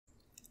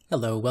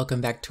Hello,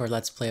 welcome back to our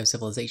Let's Play of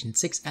Civilization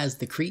 6 as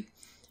the Cree.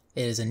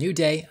 It is a new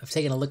day. I've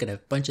taken a look at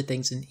a bunch of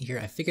things in here.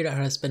 I figured out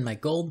how to spend my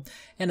gold,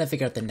 and I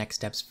figured out the next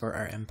steps for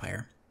our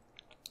empire.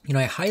 You know,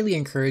 I highly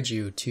encourage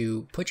you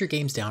to put your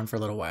games down for a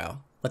little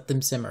while. Let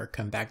them simmer,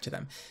 come back to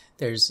them.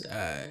 There's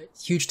a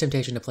huge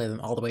temptation to play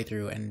them all the way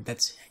through, and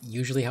that's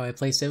usually how I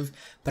play Civ,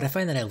 but I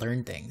find that I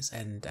learn things,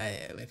 and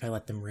if I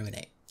let them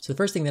ruminate. So the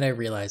first thing that I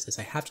realized is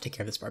I have to take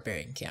care of this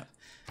barbarian camp.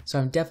 So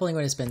I'm definitely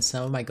going to spend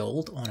some of my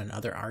gold on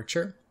another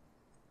archer.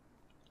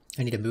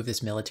 I need to move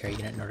this military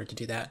unit in order to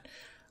do that.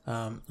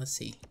 Let's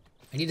see.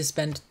 I need to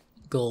spend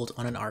gold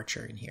on an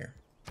archer in here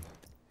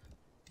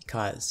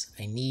because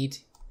I need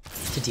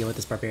to deal with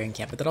this barbarian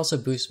camp, but that also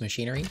boosts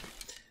machinery,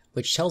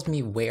 which tells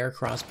me where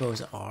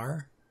crossbows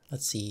are.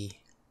 Let's see.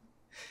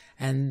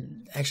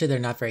 And actually they're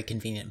not very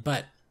convenient,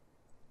 but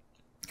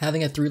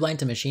having a through line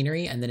to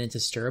machinery and then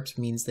into stirrups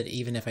means that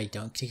even if I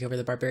don't take over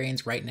the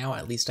barbarians right now,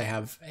 at least I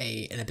have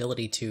an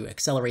ability to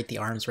accelerate the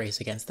arms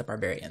race against the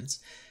barbarians.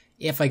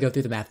 If I go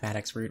through the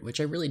mathematics route,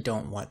 which I really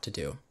don't want to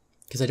do,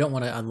 because I don't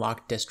want to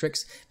unlock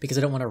districts, because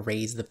I don't want to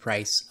raise the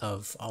price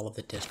of all of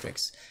the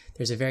districts.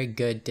 There's a very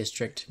good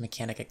district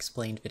mechanic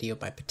explained video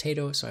by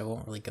Potato, so I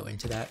won't really go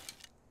into that.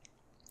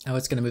 I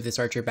was going to move this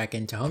archer back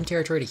into home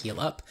territory to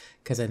heal up,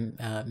 because I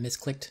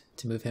misclicked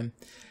to move him.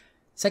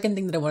 Second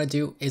thing that I want to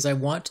do is I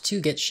want to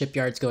get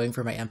shipyards going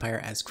for my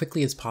empire as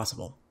quickly as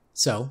possible.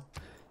 So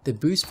the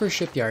boost for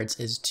shipyards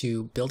is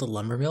to build a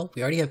lumber mill.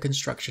 We already have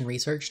construction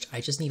researched. I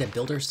just need a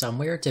builder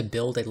somewhere to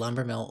build a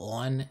lumber mill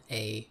on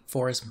a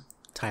forest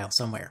tile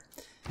somewhere.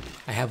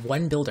 I have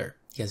one builder.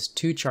 He has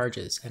 2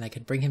 charges, and I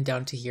could bring him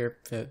down to here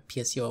for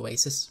PSU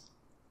Oasis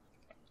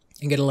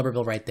and get a lumber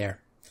mill right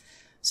there.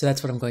 So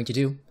that's what I'm going to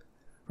do.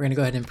 We're going to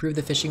go ahead and improve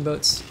the fishing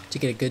boats to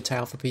get a good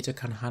tile for Pito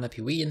Kanhana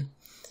Piwian,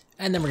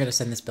 and then we're going to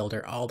send this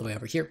builder all the way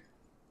over here.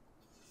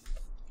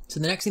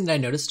 So the next thing that I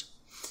noticed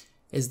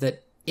is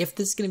that if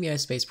this is going to be a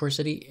spaceport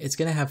city, it's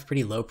going to have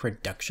pretty low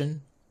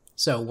production.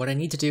 So what I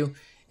need to do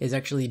is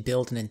actually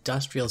build an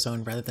industrial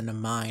zone rather than a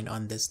mine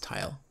on this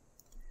tile.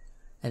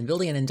 And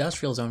building an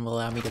industrial zone will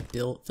allow me to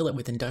fill it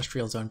with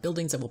industrial zone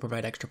buildings that will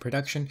provide extra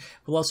production.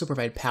 Will also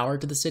provide power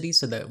to the city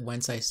so that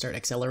once I start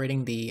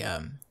accelerating the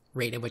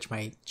rate at which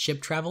my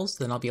ship travels,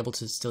 then I'll be able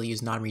to still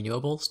use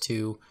non-renewables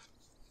to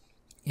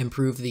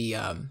improve the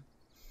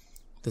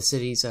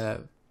city's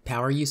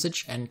power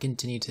usage and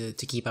continue to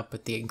keep up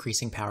with the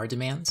increasing power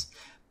demands.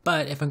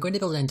 But if I'm going to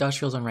build an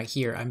industrial zone right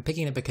here, I'm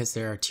picking it because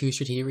there are 2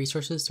 strategic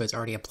resources, so it's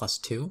already a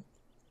 +2.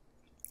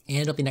 And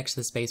it'll be next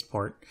to the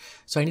spaceport.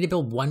 So I need to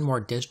build one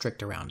more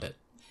district around it.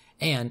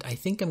 And I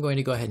think I'm going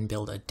to go ahead and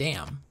build a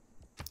dam,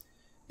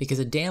 because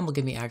a dam will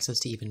give me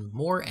access to even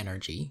more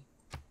energy.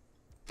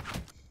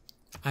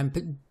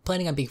 I'm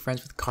planning on being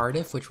friends with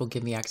Cardiff, which will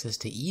give me access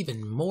to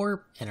even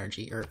more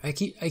energy. Or I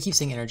keep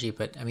saying energy,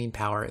 but I mean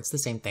power. It's the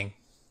same thing.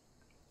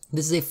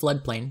 This is a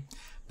floodplain.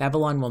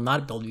 Babylon will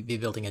not be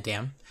building a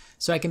dam.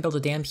 So I can build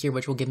a dam here,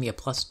 which will give me a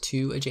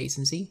 +2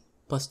 adjacency,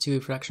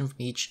 +2 production from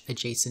each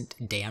adjacent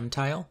dam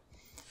tile.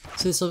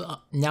 So this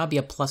will now be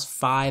a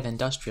 +5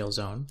 industrial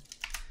zone.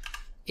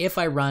 If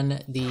I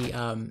run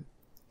the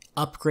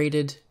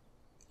upgraded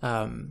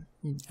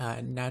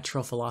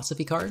natural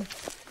philosophy card,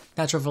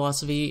 natural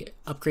philosophy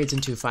upgrades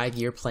into a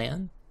 5-year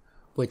plan,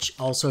 which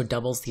also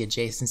doubles the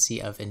adjacency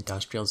of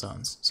industrial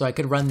zones. So I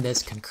could run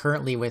this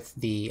concurrently with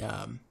the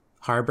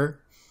harbor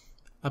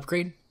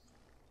upgrade.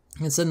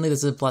 And suddenly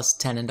this is a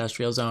 +10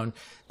 industrial zone.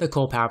 The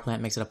coal power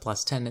plant makes it a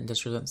 +10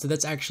 industrial zone. So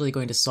that's actually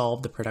going to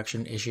solve the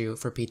production issue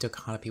for Pito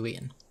Kanhana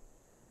Piwian.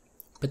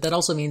 But that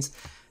also means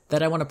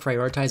that I want to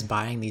prioritize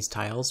buying these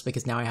tiles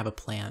because now I have a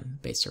plan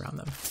based around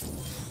them.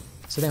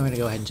 So then I'm going to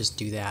go ahead and just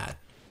do that.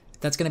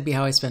 That's going to be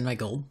how I spend my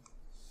gold.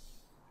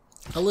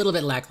 A little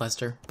bit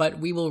lackluster, but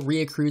we will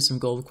reaccrue some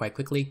gold quite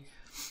quickly.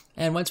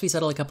 And once we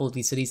settle a couple of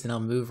these cities, then I'll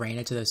move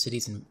Reina to those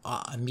cities and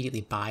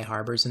immediately buy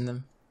harbors in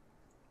them.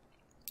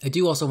 I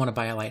do also want to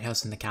buy a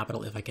lighthouse in the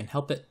capital if I can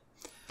help it.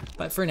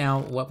 But for now,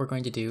 what we're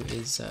going to do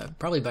is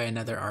probably buy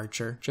another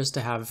archer just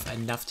to have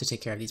enough to take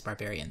care of these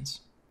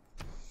barbarians.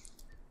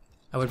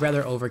 I would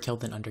rather overkill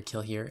than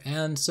underkill here.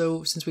 And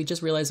so since we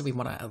just realized that we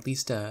want to at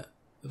least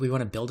we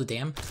want to build a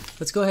dam,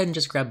 let's go ahead and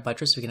just grab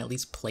buttress so we can at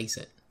least place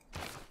it.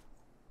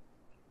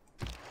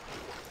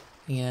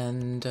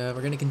 And we're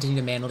going to continue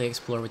to manually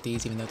explore with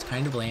these, even though it's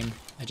kind of lame.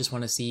 I just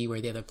want to see where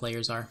the other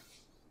players are.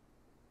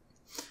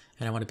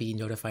 And I want to be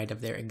notified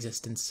of their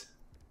existence.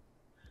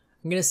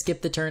 I'm going to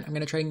skip the turn. I'm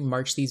going to try and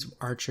march these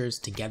archers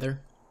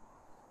together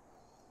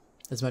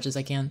as much as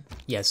I can.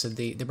 Yeah, so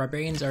the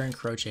barbarians are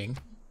encroaching.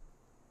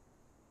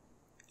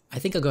 I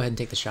think I'll go ahead and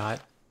take the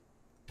shot.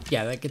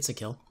 Yeah, that gets a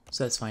kill,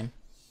 so that's fine.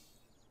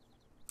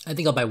 I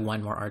think I'll buy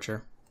one more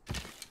archer.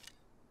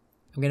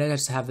 I'm going to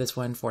just have this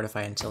one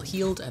fortify until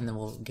healed, and then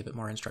we'll give it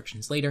more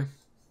instructions later.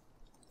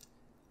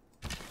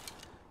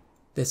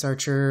 This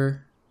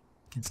archer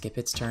can skip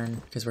its turn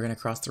because we're going to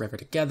cross the river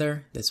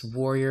together. This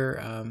warrior,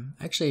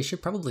 actually I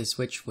should probably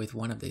switch with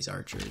one of these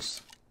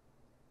archers.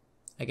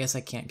 I guess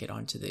I can't get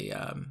onto the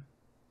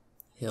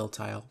hill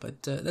tile,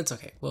 but that's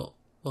okay. We'll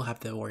have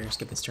the warrior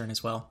skip its turn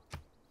as well.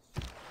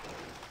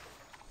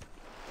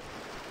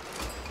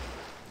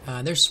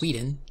 There's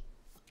Sweden,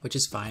 which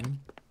is fine.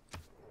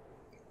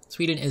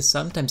 Sweden is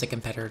sometimes a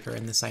competitor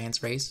in the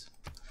science race.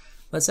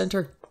 Let's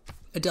enter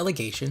a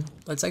delegation.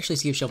 Let's actually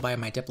see if she'll buy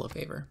my Diplo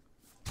favor.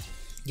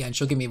 Yeah, and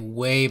she'll give me a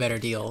way better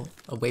deal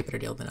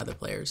than other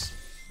players.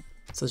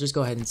 So let's just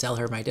go ahead and sell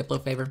her my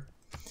Diplo favor.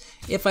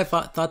 If I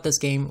thought this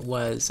game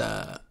was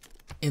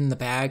in the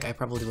bag, I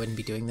probably wouldn't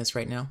be doing this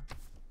right now.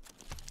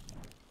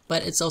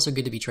 But it's also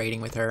good to be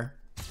trading with her.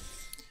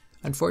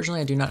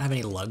 Unfortunately, I do not have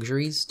any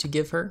luxuries to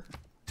give her.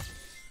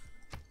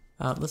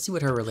 Let's see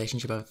what her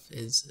relationship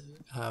is.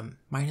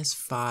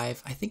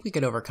 -5. I think we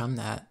could overcome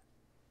that.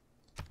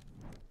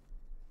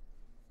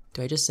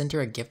 Do I just send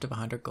her a gift of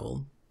 100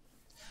 gold?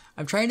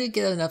 I'm trying to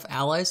get enough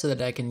allies so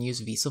that I can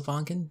use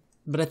Wieselvanken,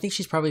 but I think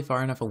she's probably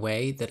far enough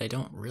away that I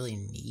don't really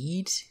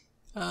need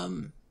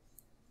an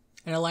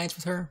alliance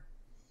with her.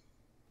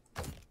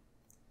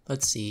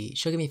 Let's see.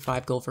 She'll give me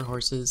 5 gold for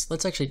horses.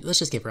 Let's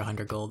just give her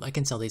 100 gold. I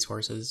can sell these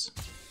horses.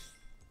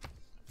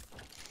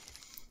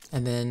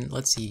 And then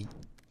let's see.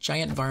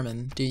 Giant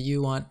Varmin, do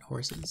you want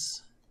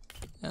horses?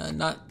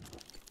 Not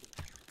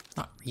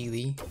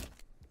really.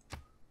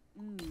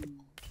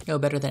 No,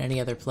 better than any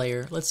other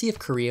player. Let's see if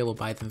Korea will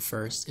buy them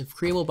first. If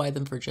Korea will buy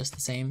them for just the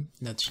same,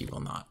 no, she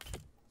will not.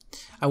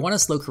 I want to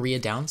slow Korea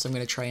down, so I'm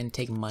going to try and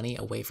take money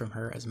away from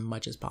her as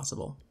much as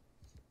possible.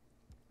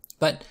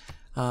 But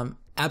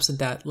absent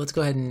that, let's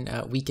go ahead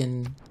and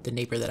weaken the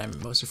neighbor that I'm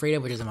most afraid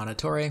of, which is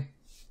Amanatore.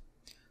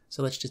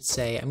 So let's just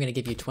say I'm going to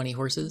give you 20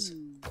 horses.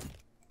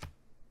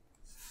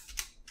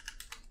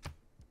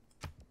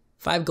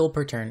 5 gold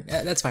per turn.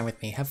 That's fine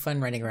with me. Have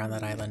fun riding around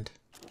that island.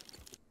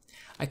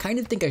 I kind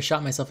of think I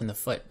shot myself in the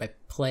foot by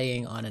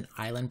playing on an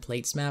island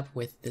plates map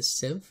with this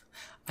civ.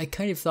 I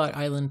kind of thought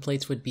island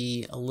plates would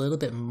be a little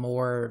bit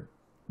more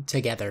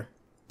together,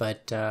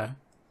 but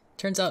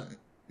turns out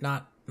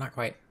not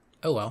quite.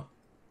 Oh well.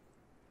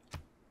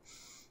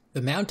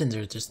 The mountains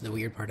are just the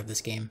weird part of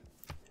this game.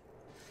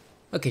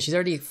 Okay, she's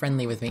already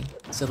friendly with me,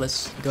 so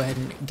let's go ahead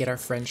and get our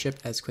friendship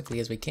as quickly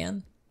as we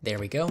can. There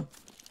we go.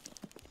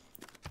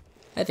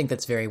 I think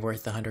that's very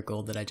worth the 100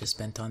 gold that I just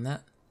spent on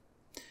that.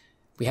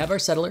 We have our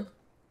settler.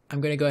 I'm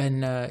going to go ahead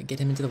and get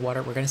him into the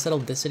water. We're going to settle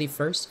this city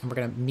first, and we're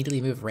going to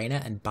immediately move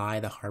Reina and buy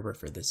the harbor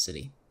for this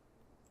city.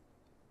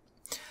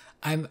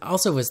 I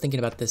also was thinking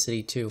about this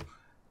city too.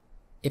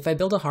 If I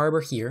build a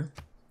harbor here,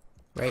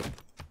 right,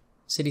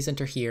 city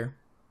center here,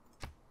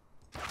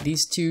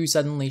 these two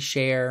suddenly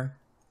share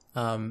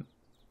a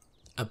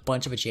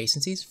bunch of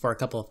adjacencies for a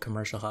couple of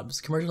commercial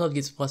hubs. Commercial hub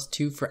gets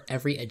 +2 for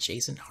every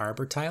adjacent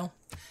harbor tile.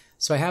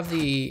 So I have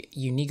the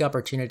unique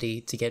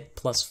opportunity to get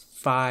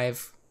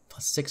 +5,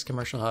 +6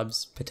 commercial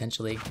hubs,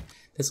 potentially.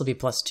 This will be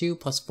 +2,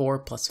 +4,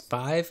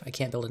 +5. I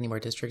can't build any more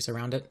districts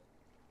around it.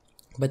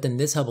 But then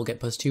this hub will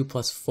get +2,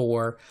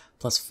 +4,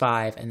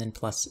 +5, and then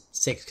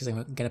 +6, because I'm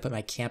going to put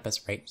my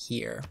campus right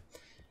here.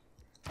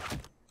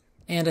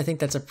 And I think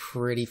that's a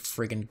pretty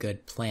friggin'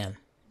 good plan.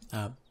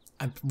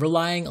 I'm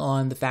relying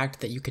on the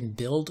fact that you can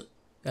build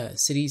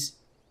cities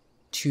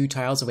 2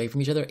 tiles away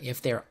from each other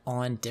if they're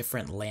on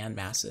different land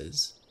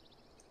masses.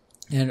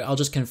 And I'll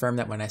just confirm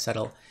that when I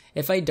settle.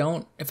 If I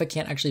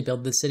can't actually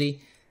build this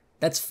city,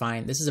 that's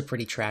fine. This is a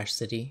pretty trash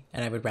city,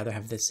 and I would rather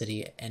have this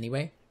city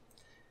anyway.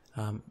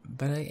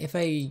 But if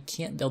I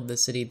can't build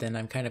this city, then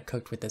I'm kind of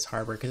cooked with this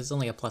harbor, because it's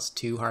only a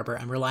 +2 harbor.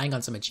 I'm relying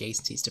on some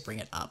adjacencies to bring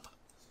it up.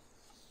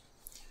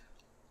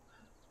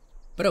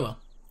 But oh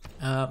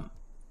well.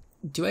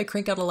 Do I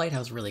crank out a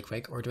lighthouse really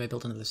quick, or do I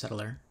build another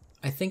settler?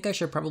 I think I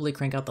should probably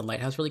crank out the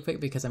lighthouse really quick,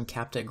 because I'm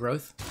capped at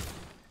growth.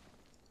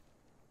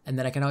 And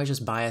then I can always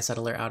just buy a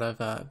settler out of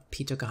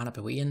Pito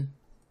Kahanapawian.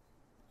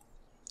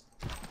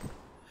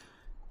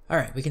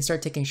 Alright, we can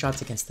start taking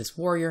shots against this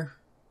warrior.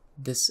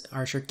 This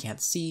archer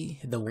can't see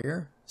the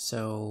warrior,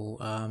 so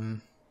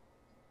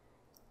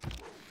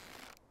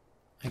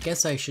I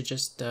guess I should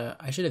just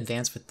I should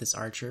advance with this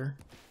archer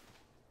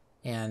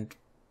and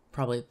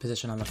probably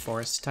position on the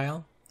forest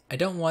tile. I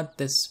don't want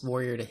this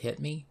warrior to hit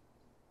me,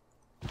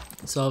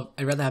 so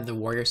I'd rather have the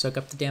warrior soak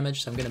up the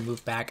damage, so I'm going to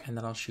move back and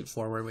then I'll shoot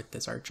forward with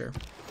this archer.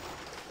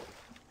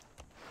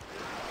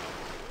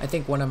 I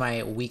think one of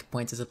my weak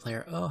points as a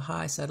player... Oh,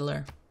 hi,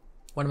 settler.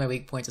 One of my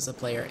weak points as a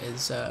player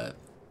is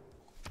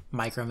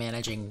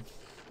micromanaging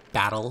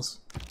battles,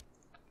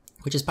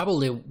 which is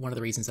probably one of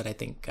the reasons that I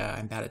think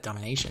I'm bad at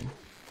domination.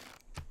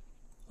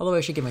 Although I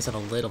should give myself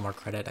a little more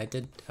credit.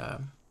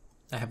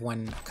 I have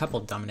won a couple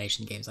of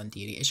domination games on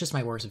Deity. It's just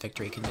my worst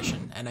victory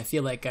condition, and I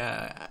feel like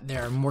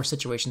there are more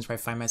situations where I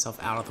find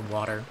myself out of the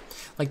water.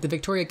 Like the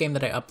Victoria game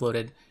that I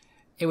uploaded,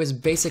 it was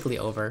basically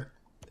over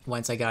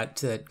once I got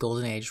to that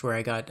golden age where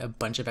I got a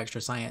bunch of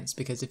extra science,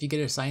 because if you get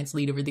a science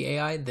lead over the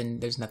AI, then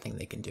there's nothing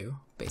they can do,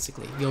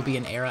 basically. You'll be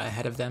an era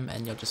ahead of them,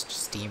 and you'll just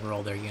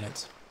steamroll their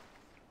units.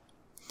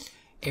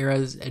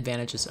 Era's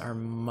advantages are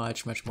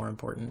much, much more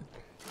important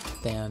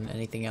than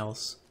anything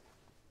else.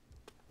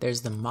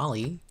 There's the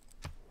Mali.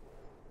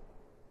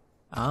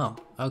 Oh,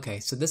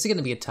 okay, so this is going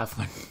to be a tough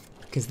one,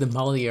 because the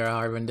Mali are a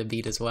hard one to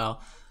beat as well.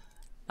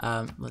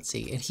 Let's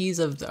see, and he's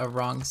of a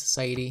wrong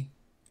society.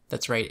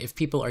 That's right, if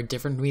people are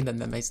different from me, then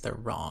that makes them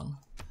wrong.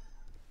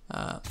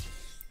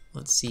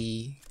 Let's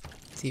see.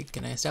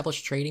 Can I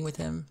establish trading with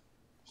him?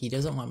 He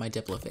doesn't want my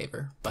Diplo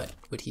favor, but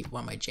would he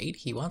want my jade?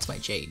 He wants my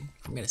jade.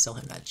 I'm gonna sell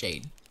him that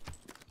jade.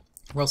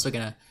 We're also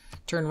gonna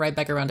turn right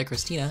back around to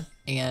Christina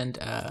and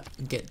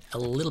get a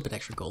little bit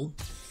extra gold.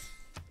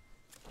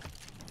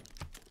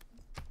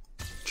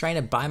 Trying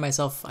to buy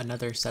myself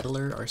another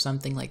settler or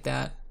something like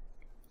that.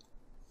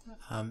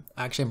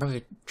 Actually, I'm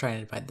probably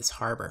trying to buy this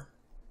harbor.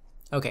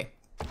 Okay.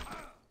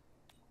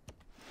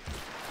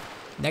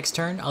 Next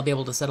turn, I'll be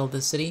able to settle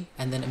this city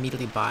and then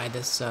immediately buy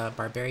this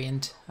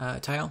barbarian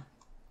tile.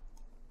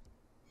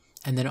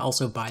 And then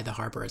also buy the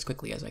harbor as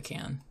quickly as I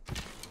can.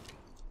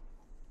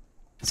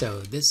 So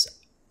this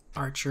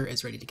archer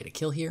is ready to get a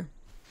kill here.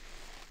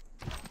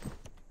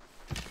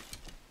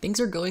 Things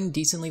are going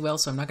decently well,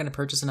 so I'm not going to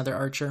purchase another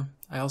archer.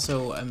 I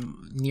also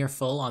am near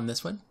full on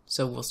this one,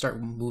 so we'll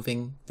start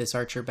moving this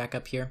archer back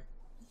up here.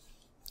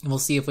 And we'll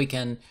see if we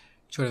can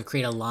sort of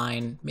create a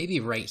line. Maybe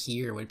right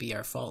here would be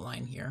our fault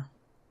line here.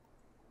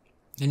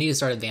 I need to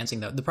start advancing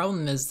though. The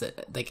problem is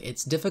that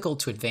it's difficult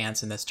to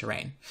advance in this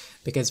terrain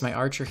because my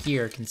archer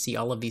here can see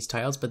all of these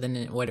tiles, but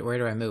then where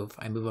do I move?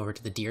 I move over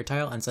to the deer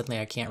tile and suddenly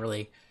I can't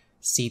really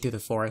see through the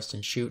forest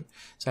and shoot.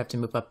 So I have to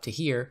move up to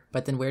here,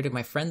 but then where do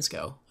my friends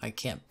go? I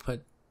can't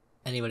put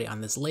anybody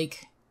on this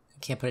lake. I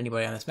can't put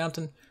anybody on this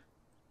mountain.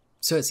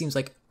 So it seems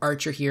like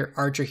archer here,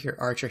 archer here,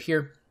 archer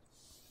here,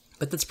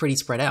 but that's pretty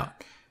spread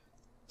out.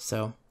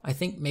 So I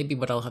think maybe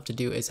what I'll have to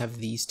do is have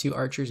these two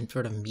archers and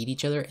sort of meet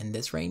each other in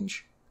this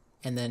range.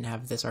 And then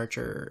have this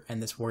archer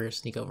and this warrior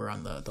sneak over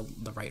on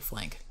the right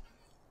flank.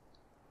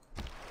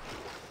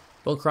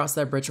 We'll cross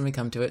that bridge when we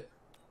come to it.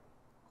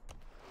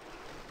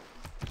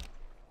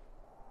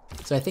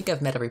 So I think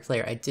I've met every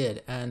player. I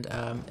did, and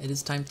it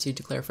is time to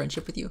declare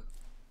friendship with you.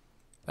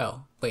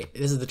 Oh, wait,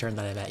 this is the turn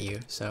that I met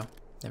you, so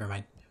never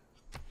mind.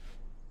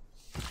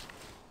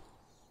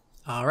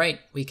 All right,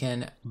 we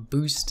can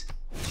boost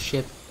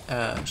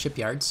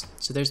shipyards.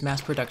 So there's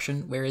mass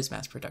production. Where is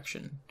mass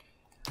production?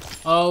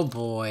 Oh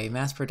boy,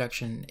 mass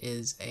production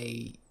is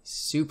a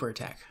super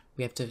tech.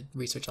 We have to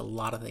research a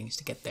lot of things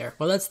to get there.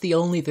 Well, that's the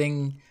only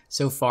thing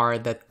so far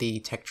that the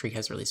tech tree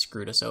has really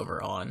screwed us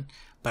over on,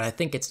 but I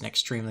think it's an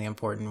extremely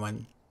important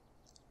one.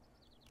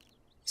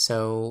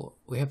 So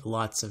we have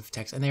lots of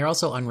techs, and they're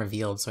also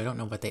unrevealed, so I don't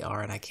know what they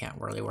are, and I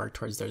can't really work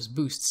towards those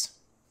boosts.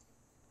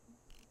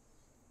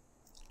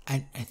 I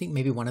think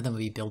maybe one of them would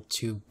be build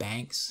 2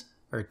 banks,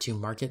 or 2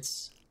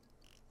 markets.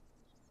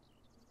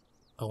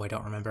 Oh, I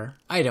don't remember.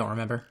 I don't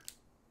remember.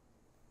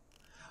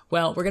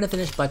 Well, we're going to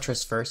finish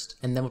Buttress first,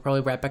 and then we'll probably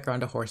wrap back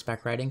around to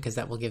horseback riding, because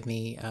that will give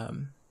me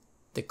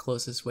the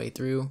closest way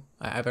through.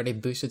 I've already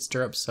boosted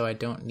stirrups, so I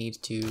don't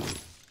need to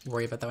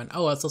worry about that one.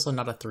 Oh, it's also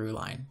not a through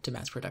line to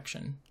mass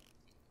production.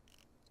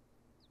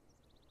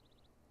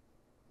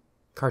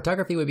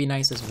 Cartography would be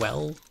nice as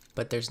well,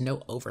 but there's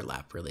no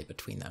overlap really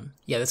between them.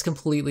 Yeah, that's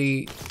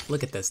completely...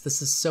 Look at this.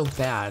 This is so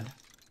bad.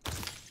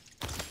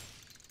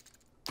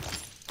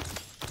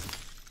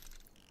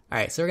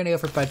 Alright, so we're going to go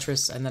for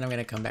Buttress, and then I'm going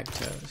to come back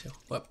to...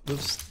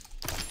 Whoops.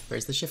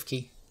 Where's the shift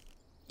key?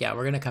 Yeah,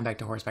 we're going to come back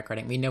to horseback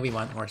riding. We know we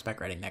want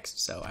horseback riding next,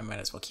 so I might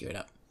as well queue it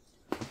up.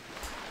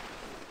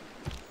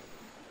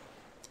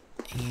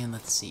 And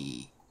let's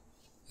see.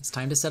 It's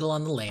time to settle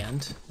on the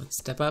land. Let's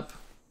step up.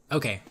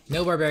 Okay,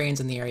 no barbarians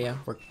in the area.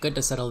 We're good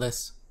to settle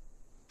this.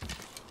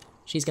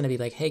 She's going to be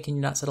like, hey, can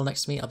you not settle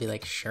next to me? I'll be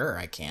like, sure,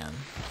 I can.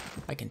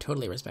 I can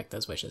totally respect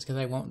those wishes, because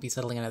I won't be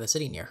settling another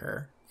city near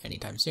her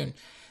anytime soon.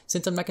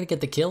 Since I'm not going to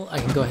get the kill, I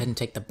can go ahead and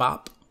take the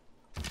bop.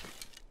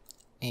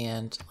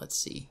 And let's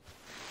see.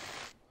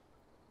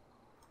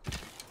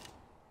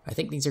 I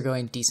think things are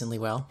going decently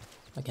well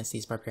against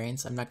these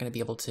barbarians. I'm not going to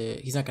be able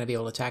to... He's not going to be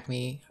able to attack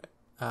me.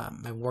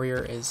 My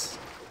warrior is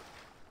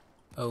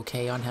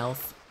okay on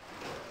health.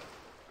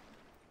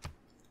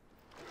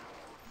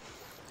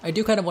 I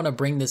do kind of want to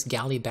bring this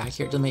galley back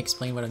here. Let me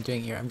explain what I'm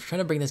doing here. I'm trying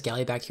to bring this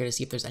galley back here to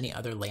see if there's any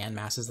other land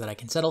masses that I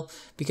can settle,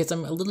 because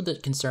I'm a little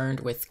bit concerned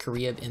with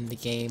Korea in the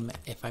game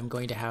if I'm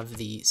going to have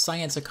the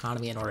science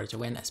economy in order to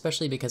win,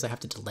 especially because I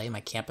have to delay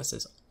my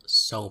campuses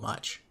so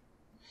much.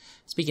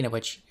 Speaking of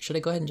which, should I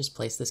go ahead and just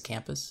place this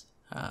campus?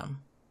 I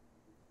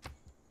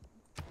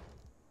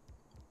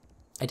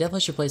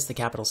definitely should place the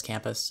capital's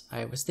campus.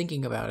 I was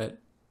thinking about it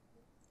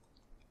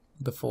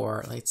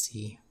before. Let's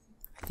see.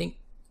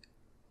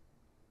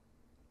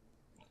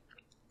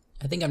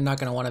 I think I'm not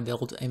going to want to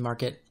build a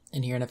market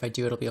in here, and if I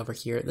do, it'll be over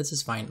here. This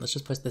is fine. Let's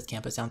just put this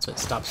campus down so it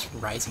stops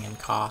rising in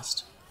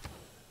cost.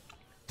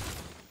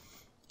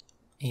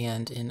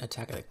 And in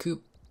Attack of the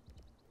Coup,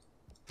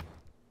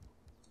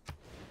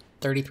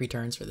 33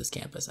 turns for this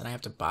campus, and I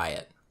have to buy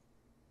it.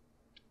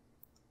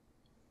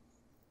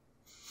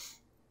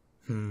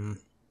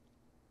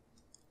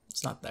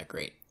 It's not that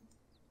great.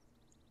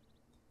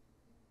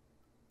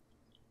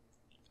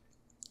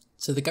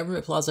 So the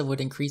government plaza would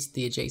increase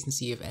the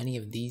adjacency of any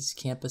of these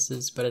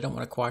campuses, but I don't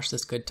want to quash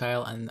this good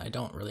tile, and I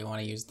don't really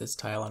want to use this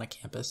tile on a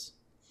campus.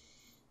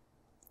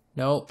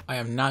 Nope, I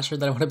am not sure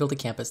that I want to build a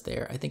campus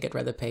there. I think I'd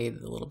rather pay a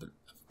little bit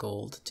of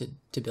gold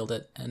to build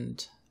it,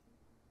 and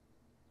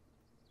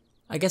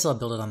I guess I'll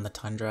build it on the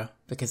tundra,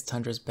 because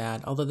tundra's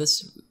bad. Although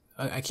this...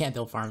 I can't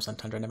build farms on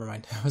tundra, never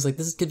mind. I was like,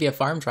 this could be a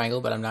farm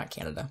triangle, but I'm not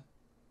Canada.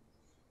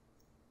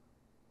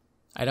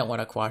 I don't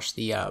want to quash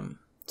the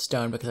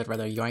stone because I'd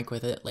rather yoink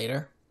with it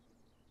later.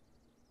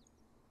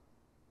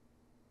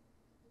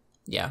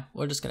 Yeah,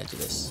 we're just going to do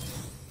this.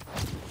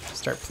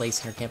 Start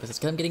placing our campuses,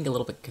 because I'm getting a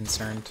little bit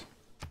concerned.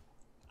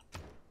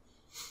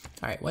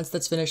 Alright, once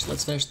that's finished,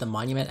 let's finish the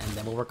monument, and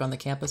then we'll work on the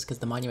campus, because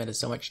the monument is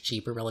so much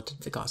cheaper relative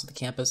to the cost of the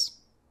campus.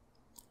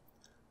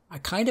 I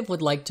kind of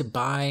would like to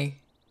buy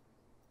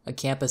a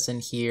campus in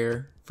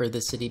here for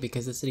the city,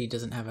 because the city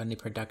doesn't have any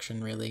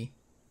production, really.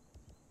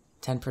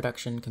 10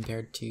 production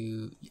compared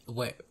to...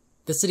 What?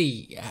 The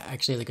city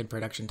actually has a good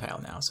production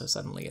tile now, so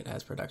suddenly it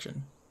has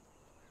production.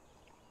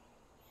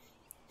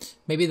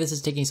 Maybe this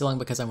is taking so long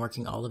because I'm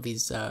working all of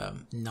these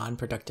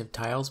non-productive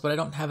tiles, but I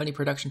don't have any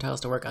production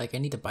tiles to work. Like, I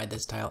need to buy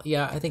this tile.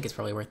 Yeah, I think it's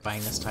probably worth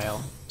buying this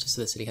tile, just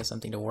so the city has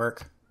something to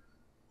work.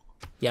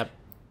 Yep,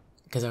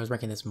 because I was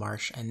working this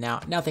marsh, and now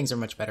things are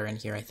much better in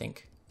here, I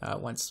think,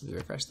 once we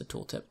refresh the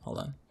tooltip. Hold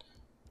on.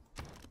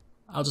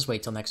 I'll just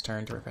wait till next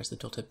turn to refresh the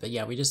tooltip, but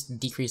yeah, we just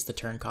decreased the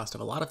turn cost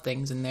of a lot of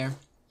things in there,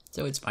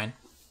 so it's fine.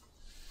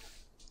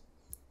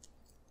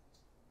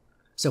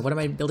 So what am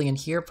I building in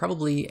here?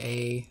 Probably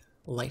a...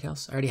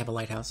 lighthouse? I already have a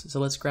lighthouse. So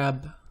let's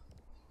grab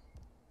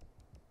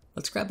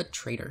a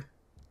trader.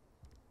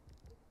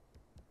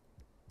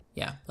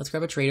 Yeah, let's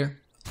grab a trader.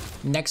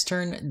 Next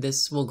turn,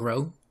 this will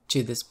grow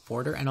to this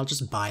border, and I'll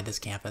just buy this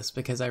campus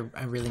because I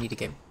really need to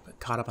get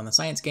caught up on the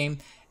science game,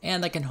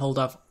 and I can hold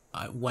off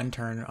one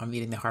turn on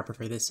meeting the harbor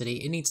for this city.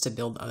 It needs to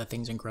build other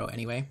things and grow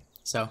anyway.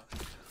 So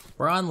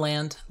we're on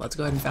land. Let's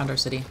go ahead and found our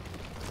city.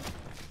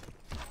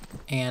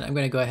 And I'm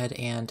going to go ahead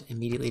and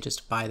immediately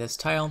just buy this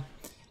tile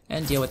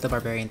and deal with the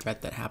barbarian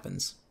threat that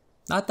happens.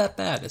 Not that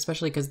bad,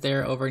 especially because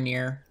they're over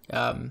near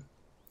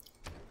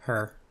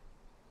her.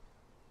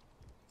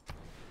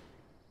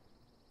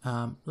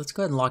 Let's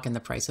go ahead and lock in the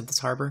price of this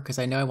harbor, because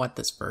I know I want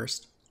this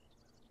first.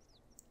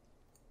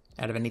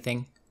 Out of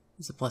anything.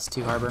 It's a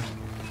 +2 harbor.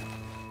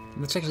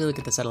 Let's actually look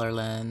at the settler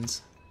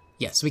lens.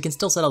 Yes, we can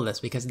still settle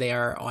this because they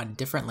are on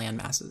different land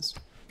masses.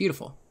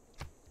 Beautiful.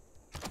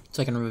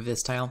 So I can remove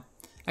this tile.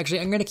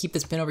 Actually, I'm going to keep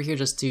this pin over here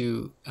just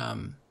to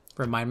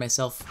remind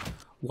myself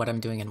what I'm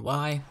doing and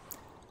why.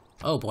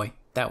 Oh boy,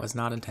 that was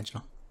not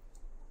intentional.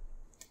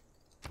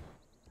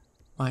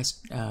 My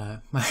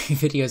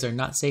videos are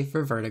not safe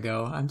for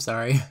vertigo. I'm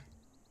sorry.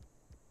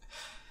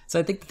 So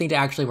I think the thing to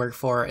actually work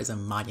for is a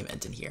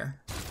monument in here.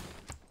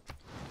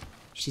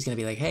 She's gonna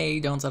be like, hey,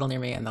 don't settle near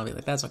me, and they'll be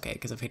like, that's okay,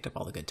 because I've picked up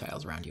all the good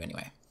tiles around you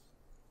anyway.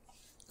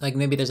 Like,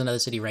 maybe there's another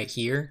city right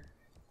here.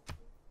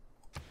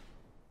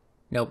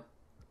 Nope.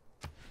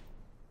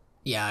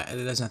 Yeah,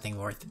 there's nothing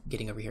worth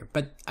getting over here.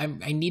 But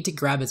I need to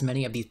grab as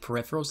many of these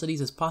peripheral cities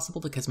as possible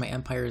because my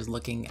empire is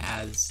looking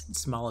as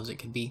small as it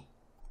could be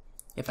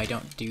if I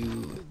don't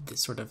do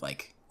this sort of,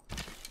 like,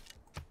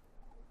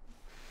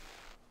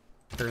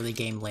 early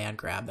game land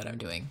grab that I'm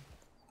doing.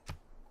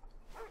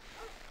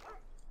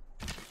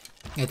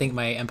 I think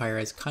my empire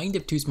is kind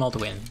of too small to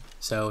win,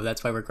 so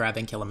that's why we're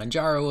grabbing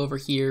Kilimanjaro over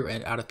here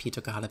and out of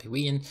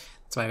Pitokahatapiwian.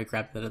 That's why we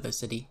grabbed that other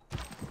city.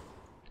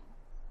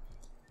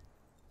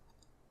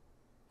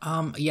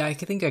 Yeah, I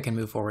think I can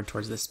move forward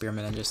towards this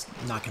spearman and just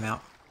knock him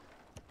out.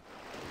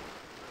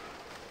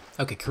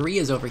 Okay, Cree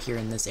is over here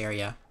in this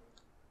area,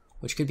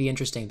 which could be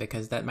interesting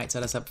because that might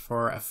set us up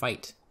for a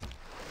fight.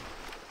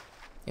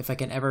 If I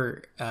can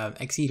ever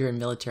exceed her in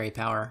military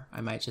power,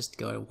 I might just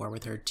go to war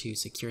with her to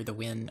secure the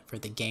win for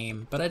the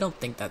game, but I don't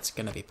think that's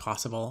going to be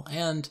possible,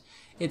 and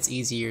it's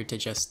easier to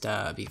just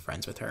be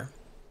friends with her.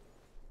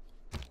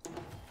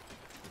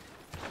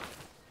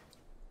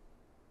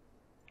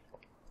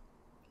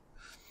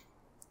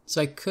 So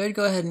I could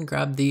go ahead and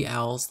grab the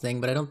owls thing,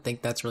 but I don't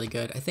think that's really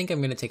good. I think I'm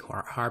going to take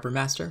Harbor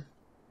Master.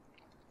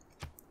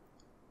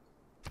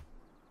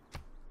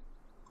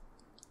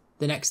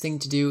 The next thing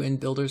to do in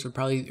builders would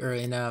probably, or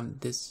in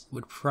this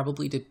would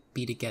probably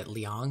be to get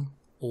Liang,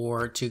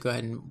 or to go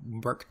ahead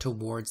and work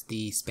towards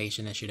the Space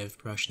Initiative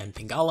promotion in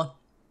Pingala.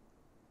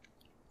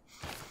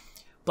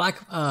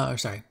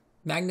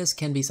 Magnus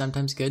can be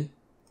sometimes good.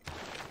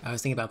 I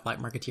was thinking about Black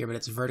Marketeer, but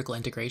it's vertical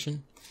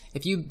integration.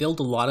 If you build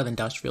a lot of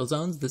industrial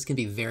zones, this can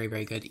be very,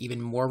 very good.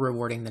 Even more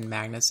rewarding than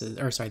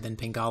than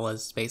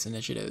Pingala's Space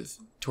Initiative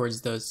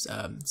towards those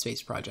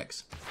space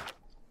projects.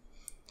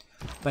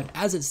 But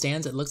as it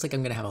stands, it looks like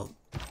I'm going to have a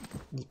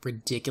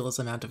ridiculous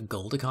amount of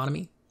gold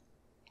economy.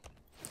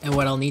 And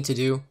what I'll need to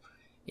do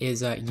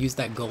is use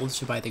that gold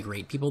to buy the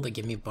great people that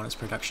give me bonus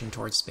production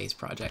towards space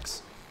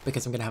projects.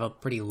 Because I'm going to have a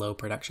pretty low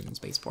production in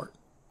spaceport.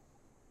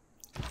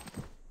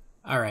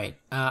 Alright,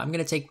 I'm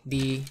going to take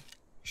the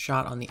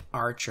shot on the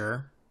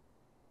archer.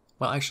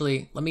 Well,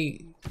 actually, let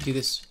me do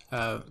this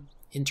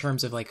in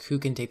terms of like who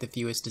can take the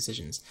fewest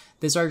decisions.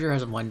 This archer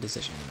has one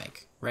decision to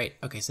make, right?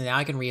 Okay, so now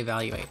I can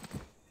reevaluate.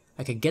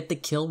 I could get the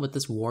kill with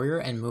this warrior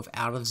and move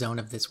out of zone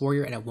of this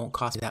warrior and it won't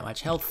cost me that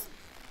much health.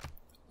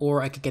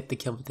 Or I could get the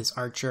kill with this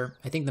archer.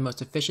 I think the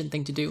most efficient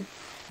thing to do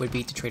would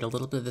be to trade a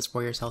little bit of this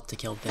warrior's health to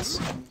kill this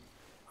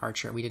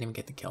archer. We didn't even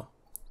get the kill.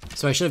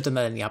 So I should have done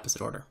that in the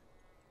opposite order.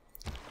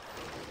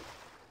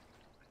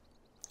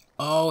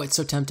 Oh, it's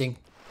so tempting.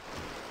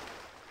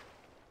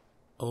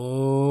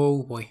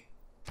 Oh boy.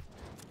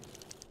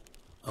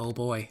 Oh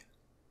boy.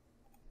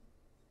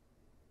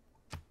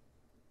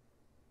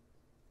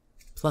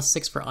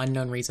 +6 for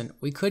unknown reason.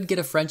 We could get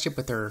a friendship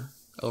with her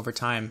over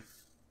time.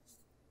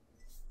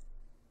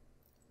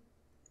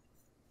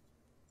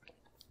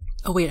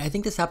 Oh wait, I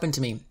think this happened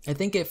to me. I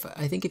think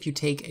if you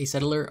take a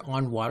settler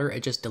on water,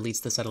 it just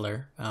deletes the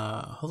settler.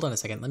 Hold on a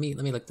second. Let me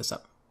look this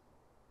up.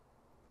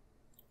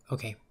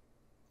 Okay.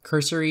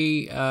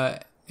 Cursory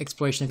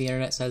exploration of the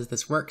internet says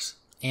this works,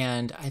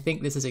 and I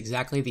think this is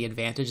exactly the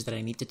advantage that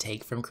I need to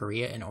take from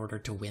Korea in order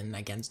to win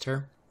against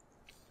her.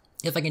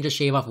 If I can just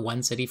shave off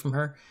one city from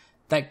her,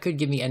 that could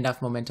give me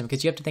enough momentum,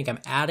 because you have to think I'm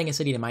adding a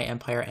city to my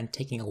empire and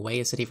taking away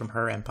a city from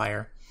her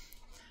empire.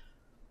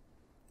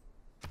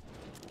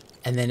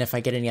 And then if I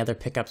get any other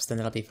pickups, then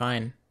that'll be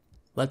fine.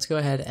 Let's go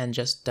ahead and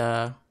just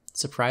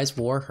surprise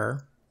war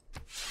her.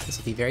 This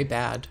will be very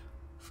bad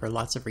for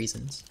lots of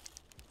reasons.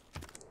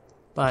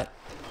 But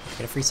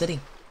get a free city.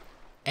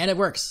 And it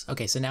works.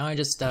 Okay, so now I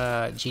just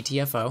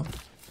GTFO.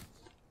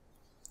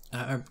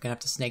 I'm going to have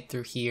to snake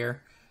through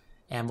here.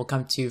 And we'll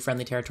come to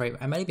friendly territory.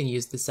 I might even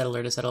use the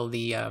settler to settle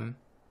the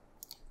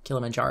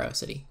Kilimanjaro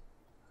city.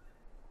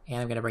 And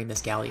I'm going to bring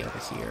this galley over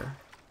here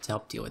to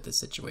help deal with this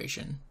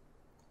situation.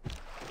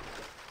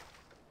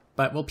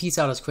 But we'll peace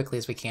out as quickly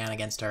as we can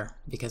against her,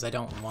 because I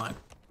don't want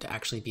to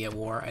actually be at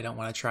war. I don't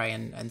want to try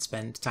and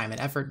spend time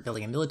and effort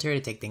building a military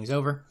to take things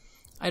over.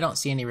 I don't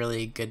see any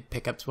really good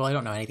pickups. Well, I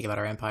don't know anything about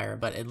our empire,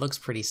 but it looks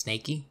pretty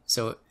snaky.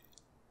 So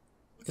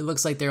it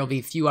looks like there will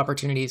be few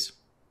opportunities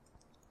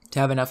to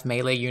have enough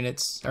melee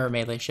units or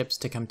melee ships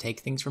to come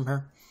take things from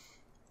her.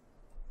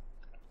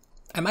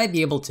 I might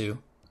be able to.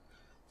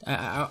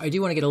 I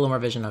do want to get a little more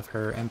vision of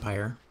her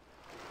empire.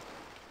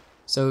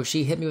 So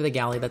she hit me with a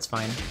galley, that's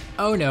fine.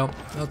 Oh no,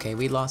 okay,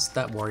 we lost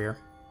that warrior.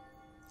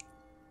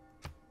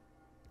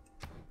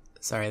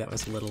 Sorry, that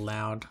was a little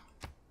loud.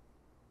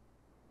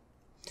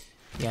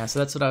 Yeah, so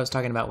that's what I was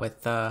talking about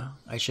with,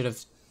 I should have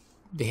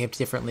behaved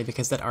differently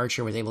because that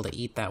archer was able to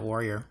eat that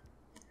warrior.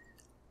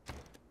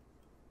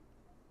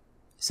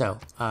 So,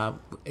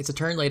 it's a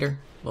turn later.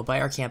 We'll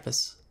buy our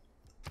campus.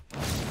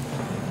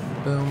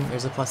 Boom,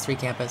 there's a +3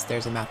 campus.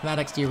 There's a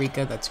mathematics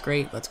Eureka, that's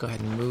great. Let's go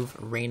ahead and move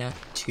Reina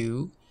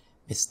to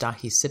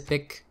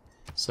Mistahisipic,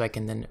 so I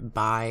can then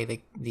buy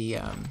the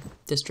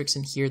districts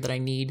in here that I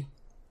need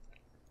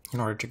in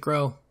order to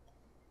grow.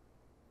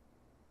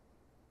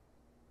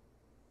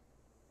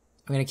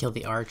 I'm going to kill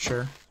the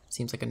archer.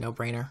 Seems like a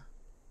no-brainer.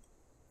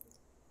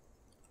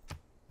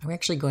 I'm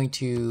going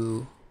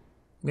to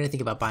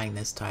think about buying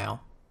this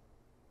tile.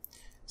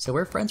 So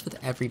we're friends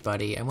with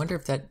everybody. I wonder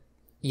if that...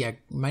 Yeah,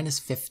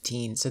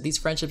 -15. So these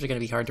friendships are going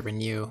to be hard to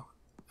renew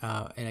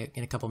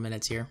in a couple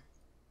minutes here.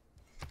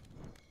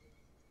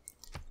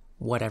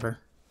 Whatever.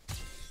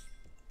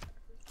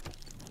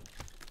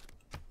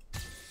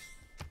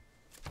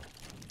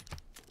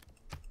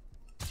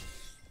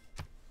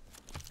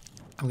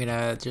 I'm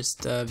gonna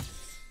just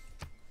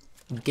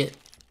get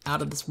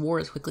out of this war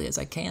as quickly as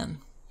I can.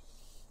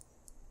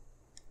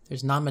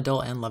 There's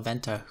Namadol and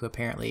Laventa, who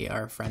apparently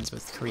are friends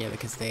with Korea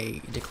because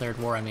they declared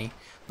war on me.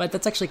 But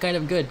that's actually kind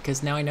of good,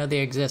 because now I know they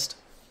exist.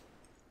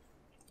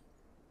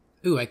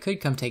 Ooh, I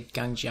could come take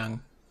Gangjiang.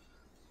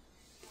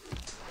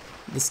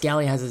 This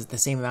galley has the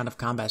same amount of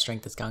combat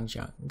strength as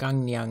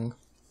Gangneung.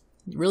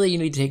 Really, you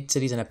need to take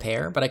cities in a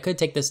pair, but I could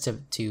take this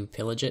to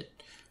pillage it.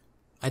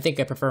 I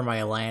think I prefer my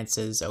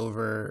alliances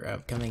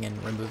over coming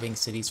and removing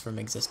cities from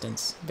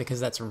existence, because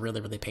that's really,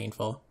 really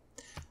painful.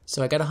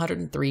 So I got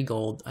 103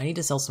 gold. I need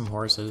to sell some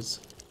horses.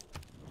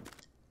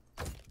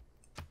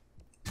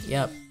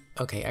 Yep.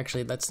 Okay,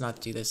 actually, let's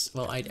not do this.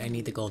 Well, I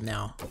need the gold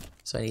now.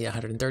 So I need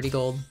 130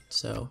 gold,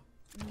 so...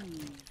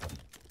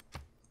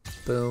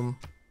 Boom.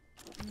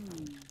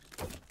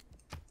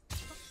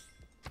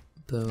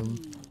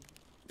 Boom.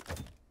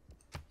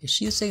 Is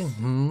she saying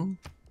hmm?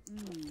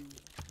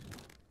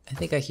 I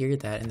think I hear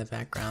that in the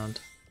background.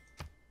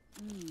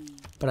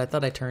 But I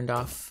thought I turned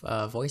off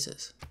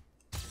voices.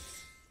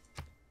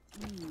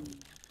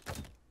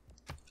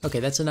 Okay,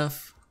 that's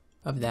enough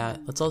of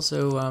that. Let's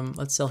also,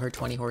 let's sell her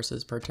 20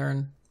 horses per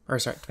turn. Or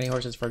sorry, 20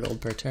 horses for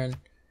gold per turn.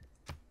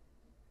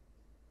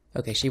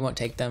 Okay, she won't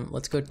take them.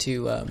 Let's go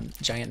to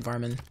Giant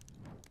Varmin.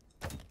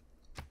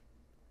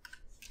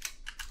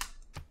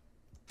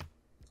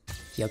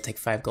 He'll take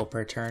 5 gold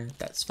per turn.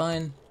 That's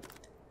fine.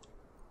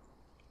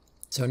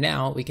 So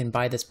now we can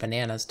buy this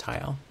bananas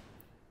tile.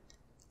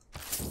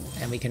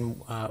 And we can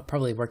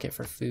probably work it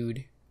for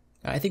food.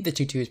 I think the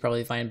 2-2 is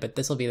probably fine, but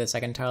this will be the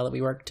second tile that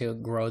we work to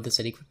grow the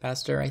city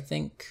faster, I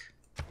think.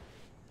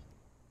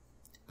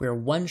 We're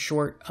 1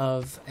 short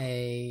of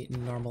a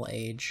normal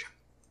age.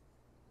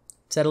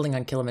 Settling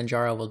on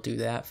Kilimanjaro will do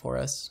that for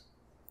us.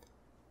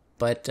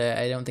 But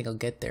I don't think I'll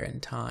get there in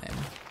time.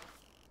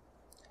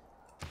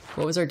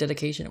 What was our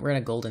dedication? We're in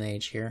a golden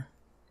age here.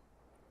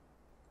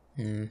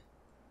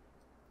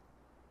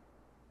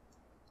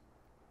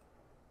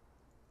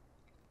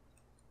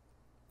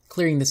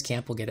 Clearing this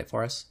camp will get it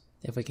for us,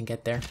 if we can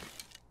get there.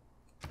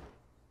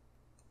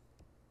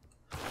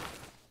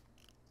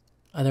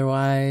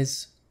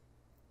 Otherwise...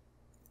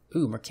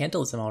 Ooh,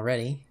 mercantilism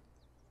already.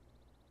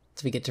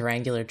 So we get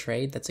triangular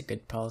trade. That's a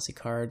good policy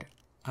card.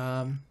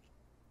 I'd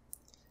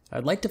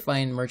like to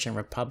find Merchant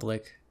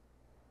Republic.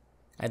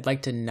 I'd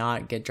like to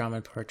not get Drama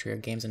and Poetry or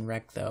Games and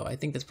Rec, though. I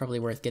think that's probably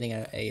worth getting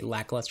a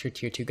lackluster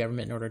Tier 2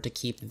 government in order to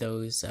keep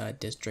those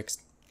districts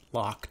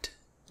locked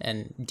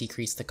and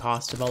decrease the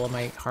cost of all of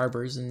my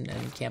harbors and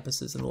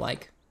campuses and the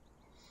like.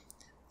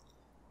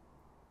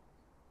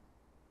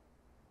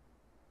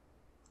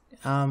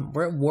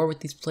 We're at war with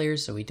these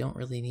players, so we don't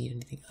really need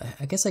anything.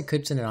 I guess I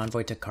could send an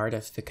envoy to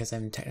Cardiff because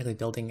I'm technically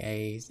building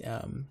a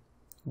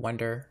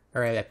wonder,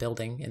 or a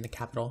building in the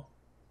capital.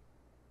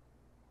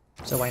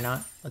 So why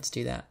not? Let's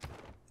do that.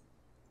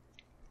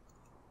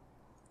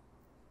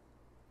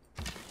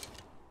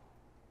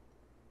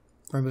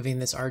 We're moving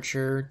this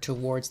archer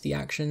towards the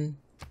action.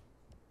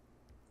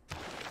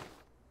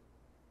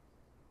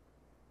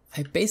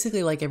 I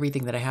basically like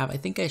everything that I have. I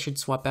think I should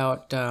swap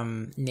out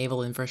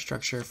naval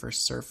infrastructure for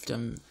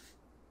serfdom.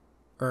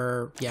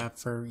 Hold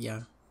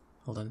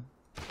on.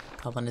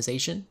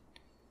 Colonization?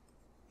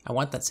 I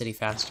want that city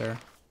faster.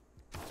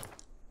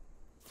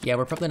 Yeah,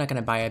 we're probably not going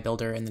to buy a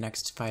builder in the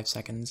next 5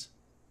 seconds.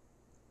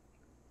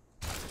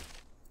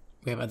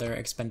 We have other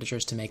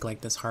expenditures to make,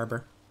 like this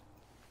harbor.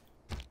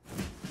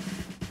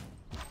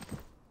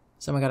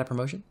 Someone got a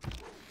promotion?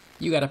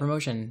 You got a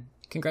promotion.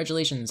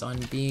 Congratulations on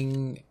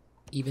being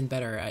even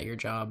better at your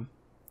job.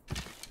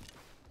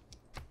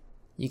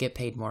 You get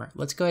paid more.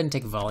 Let's go ahead and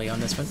take volley on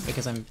this one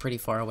because I'm pretty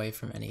far away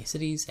from any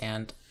cities,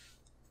 and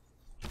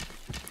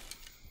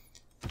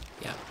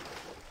yeah.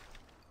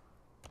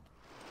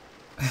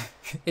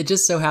 It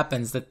just so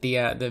happens that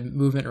the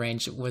movement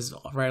range was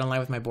right on line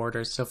with my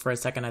borders, so for a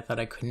second I thought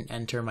I couldn't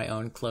enter my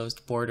own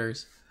closed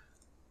borders.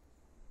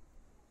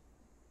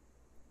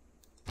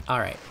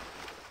 Alright.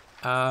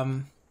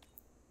 I'm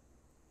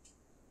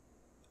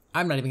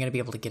not even going to be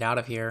able to get out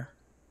of here.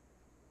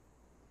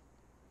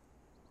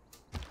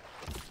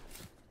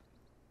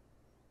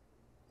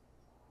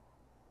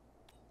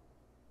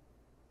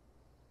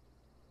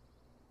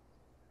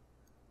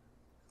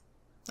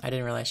 I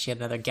didn't realize she had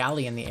another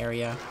galley in the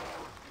area.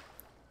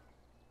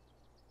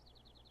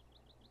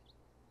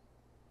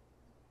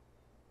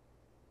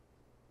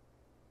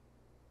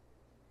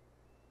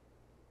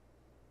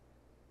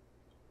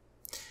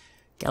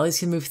 Galleys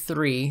can move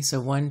 3, so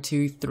 1,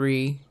 2,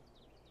 3.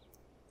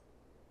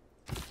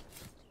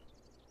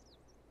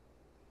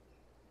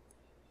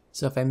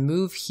 So if I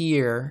move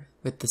here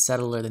with the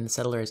settler, then the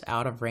settler is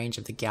out of range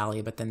of the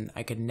galley, but then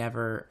I could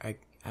never,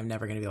 I'm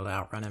never going to be able to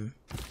outrun him.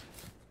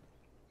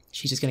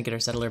 She's just going to get her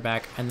settler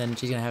back, and then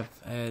she's going to have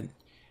an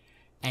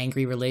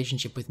angry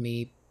relationship with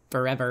me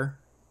forever.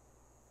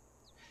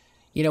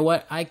 You know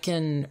what? I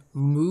can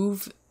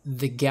move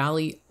the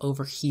galley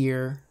over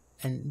here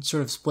and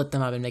sort of split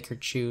them up and make her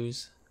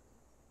choose.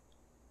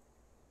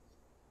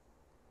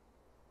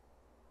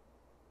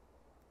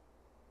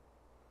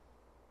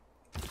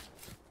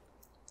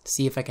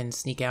 See if I can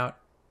sneak out.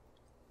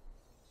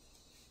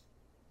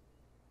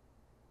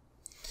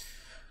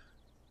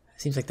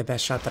 Seems like the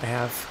best shot that I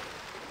have.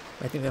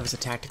 I think that was a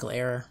tactical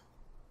error.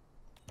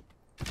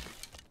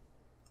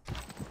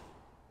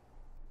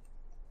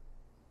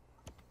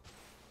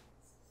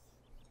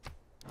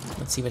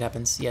 Let's see what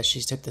happens. Yes,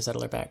 she took the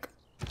settler back.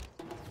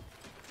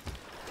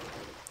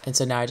 And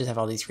so now I just have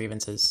all these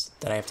grievances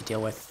that I have to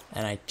deal with,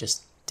 and I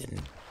just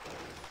didn't.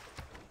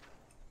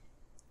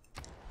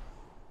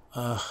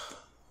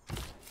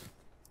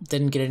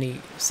 Didn't get any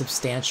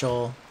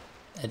substantial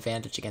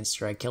advantage against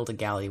her. I killed a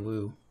galley,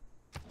 woo.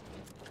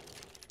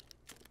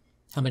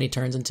 How many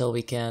turns until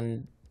we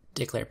can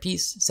declare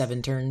peace?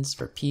 7 turns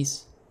for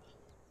peace.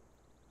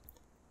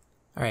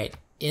 Alright,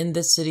 in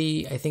this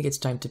city, I think it's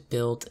time to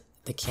build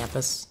the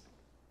campus.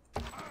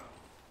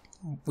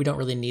 We don't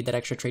really need that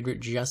extra trade route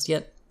just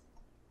yet.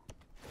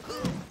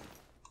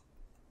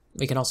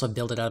 We can also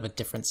build it out of a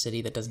different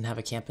city that doesn't have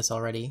a campus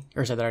already.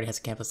 Or sorry, that already has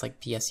a campus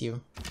like PSU.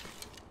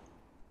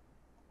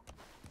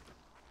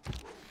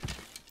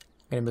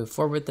 I'm gonna move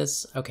forward with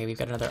this. Okay, we've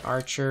got another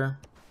archer.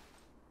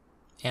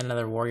 And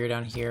another warrior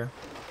down here.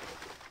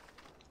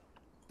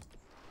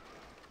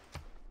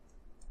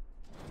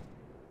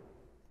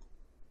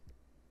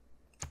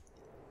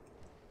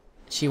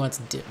 She wants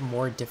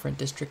more different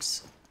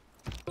districts.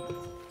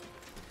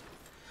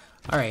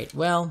 Alright,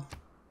 well,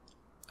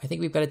 I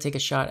think we've got to take a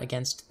shot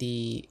against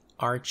the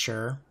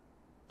archer.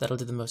 That'll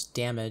do the most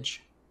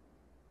damage.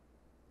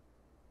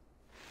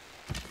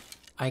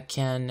 I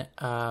can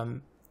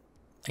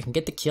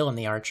get the kill on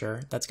the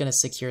archer. That's going to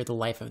secure the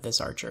life of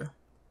this archer.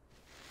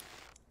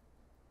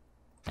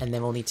 And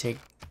then we'll need to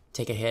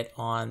take a hit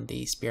on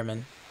the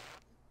spearman.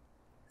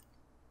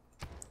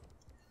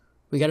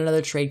 We got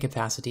another trade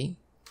capacity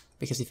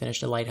because he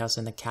finished a lighthouse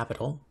in the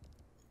capital.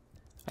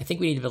 I think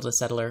we need to build a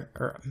settler,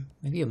 or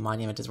maybe a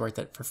monument is worth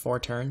it for 4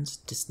 turns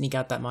to sneak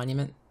out that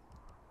monument.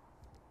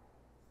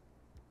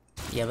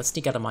 Yeah, let's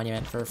sneak out a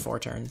monument for 4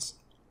 turns.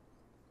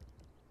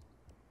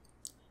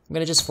 I'm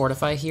gonna just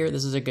fortify here.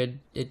 This is a good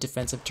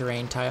defensive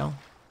terrain tile.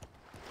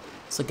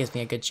 So it gives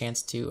me a good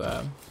chance to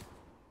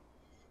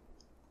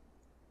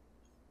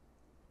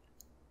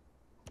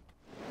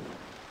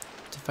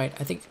fight.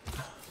 I think,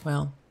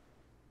 well,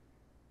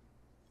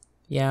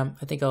 yeah,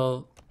 I think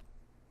I'll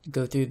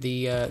go through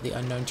the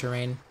unknown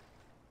terrain.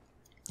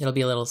 It'll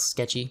be a little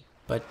sketchy,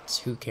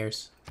 but who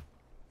cares?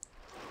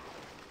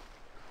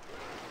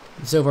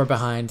 I'm so far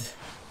behind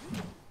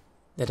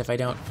that if I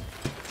don't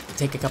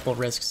take a couple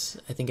risks,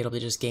 I think it'll be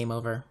just game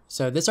over.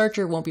 So this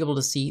archer won't be able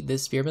to see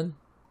this spearman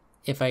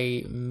if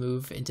I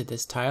move into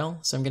this tile.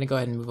 So I'm going to go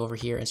ahead and move over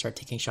here and start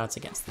taking shots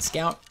against the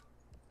scout.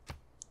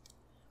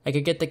 I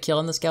could get the kill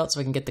on the scout so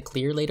I can get the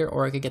clear later,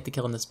 or I could get the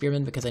kill on the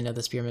spearman because I know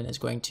the spearman is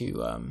going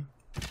to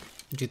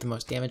do the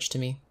most damage to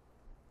me.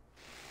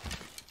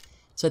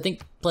 So I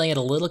think playing it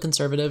a little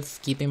conservative,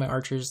 keeping my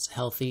archers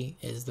healthy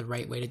is the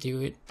right way to do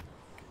it.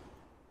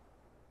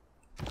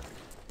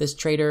 This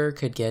trader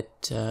could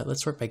get,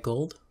 let's sort by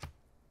gold.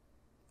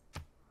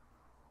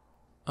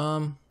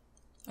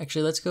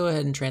 Actually, let's go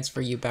ahead and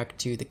transfer you back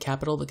to the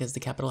capital because the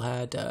capital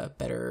had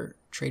better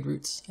trade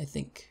routes, I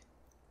think.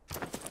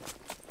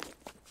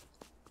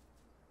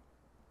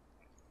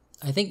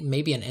 I think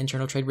maybe an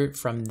internal trade route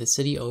from the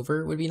city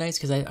over would be nice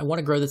because I want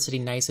to grow the city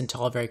nice and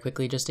tall very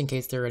quickly just in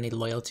case there are any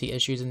loyalty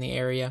issues in the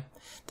area.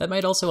 That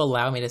might also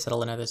allow me to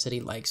settle another city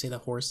like, say, the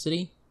horse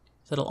city.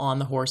 Settle on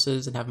the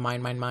horses and have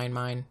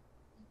mine.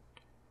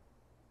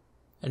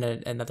 And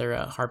another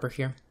harbor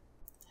here.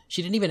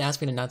 She didn't even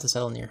ask me not to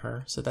settle near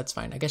her, so that's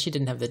fine. I guess she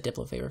didn't have the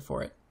Diplo favor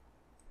for it.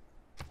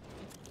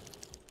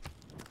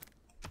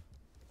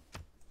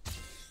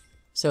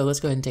 So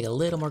let's go ahead and take a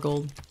little more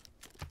gold.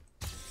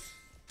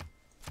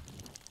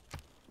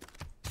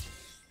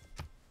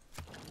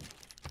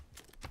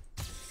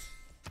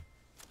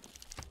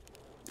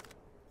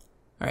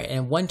 Alright, and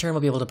in one turn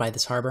we'll be able to buy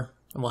this harbor,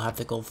 and we'll have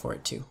the gold for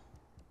it too.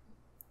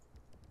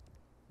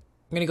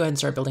 I'm going to go ahead and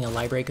start building a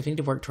library because we need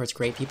to work towards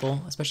great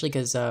people, especially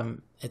because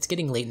it's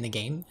getting late in the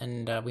game,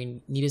 and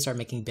we need to start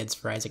making bids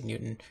for Isaac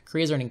Newton.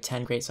 Cree is earning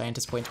 10 great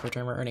scientist points per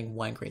turn. We're earning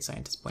 1 great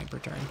scientist point per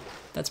turn.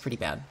 That's pretty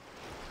bad.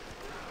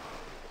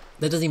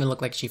 That doesn't even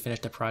look like she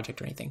finished a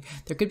project or anything.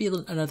 There could be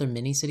another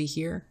mini-city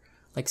here,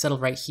 like settle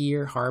right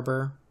here,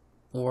 harbor,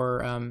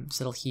 or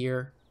settle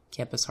here,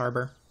 campus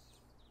harbor.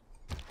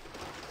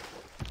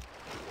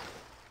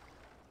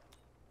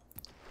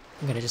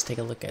 I'm going to just take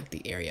a look at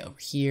the area over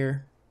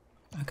here.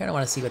 I kind of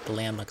want to see what the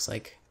land looks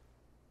like.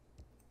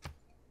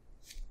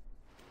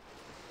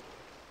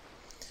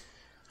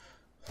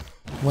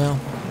 Well,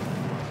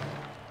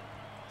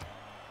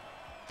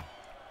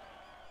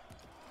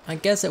 I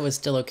guess it was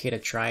still okay to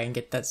try and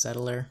get that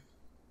settler.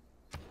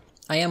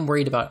 I am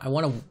worried about, I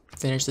want to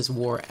finish this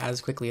war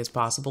as quickly as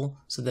possible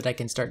so that I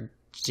can start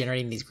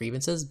generating these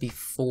grievances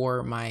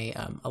before my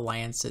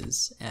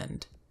alliances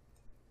end.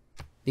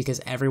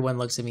 Because everyone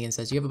looks at me and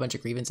says, you have a bunch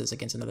of grievances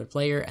against another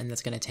player, and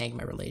that's going to tank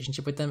my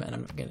relationship with them,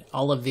 and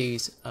all of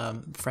these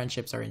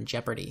friendships are in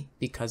jeopardy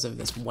because of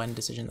this one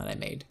decision that I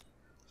made.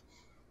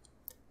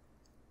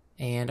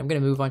 And I'm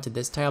going to move on to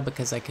this tile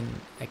because I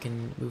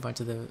can move on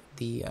to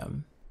the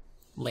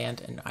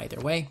land in either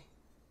way.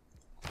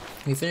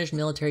 We finished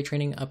military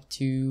training up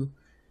to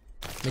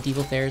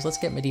medieval fairs. Let's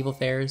get medieval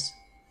fairs.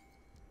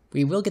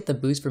 We will get the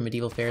boost for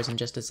medieval fairs in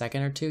just a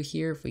second or two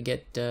here if we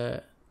get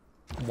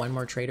one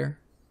more trader.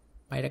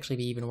 Might actually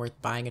be even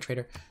worth buying a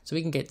trader. So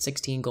we can get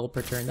 16 gold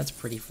per turn. That's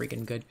pretty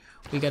freaking good.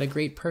 We got a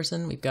great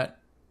person. We've got...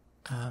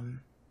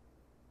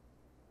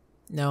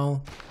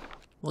 no.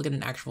 We'll get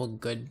an actual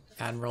good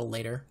admiral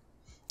later.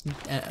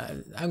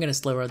 I'm going to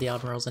slow roll the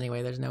admirals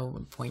anyway. There's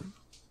no point.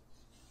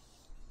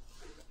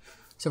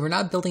 So we're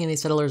not building any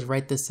settlers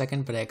right this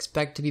second, but I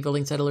expect to be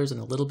building settlers in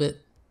a little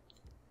bit.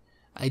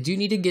 I do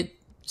need to get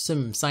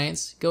some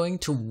science going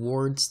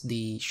towards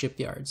the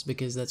shipyards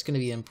because that's going to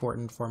be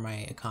important for my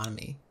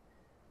economy.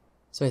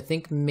 So I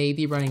think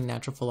maybe running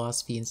natural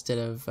philosophy instead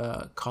of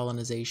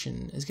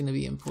colonization is going to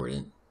be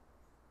important.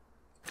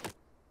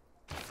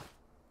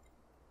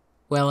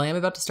 Well, I am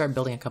about to start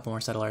building a couple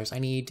more settlers. I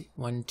need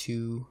I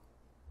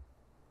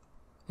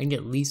need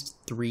at least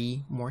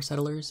 3 more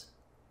settlers.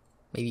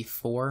 Maybe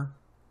 4,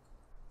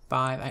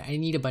 5. I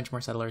need a bunch more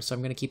settlers, so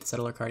I'm going to keep the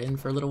settler card in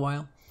for a little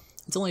while.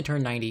 It's only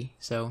turn 90,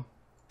 so...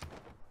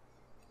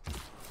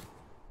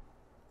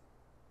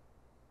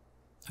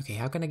 Okay,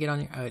 how can I get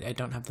on your... Oh, I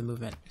don't have the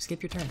movement.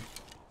 Skip your turn.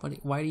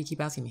 Why do you keep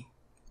asking me?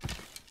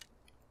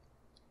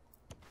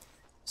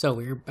 So,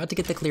 we're about to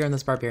get the clear on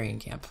this barbarian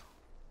camp.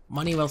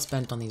 Money well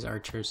spent on these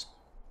archers.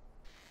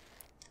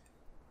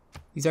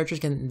 These archers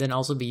can then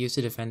also be used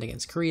to defend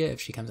against Korea if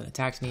she comes and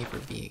attacks me for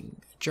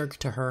being a jerk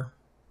to her.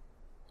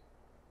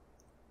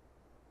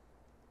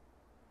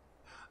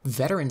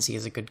 Veterancy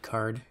is a good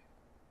card.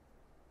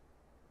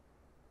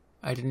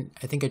 I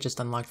think I just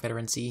unlocked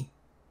Veterancy.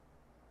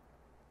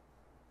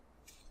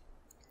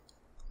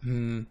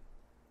 I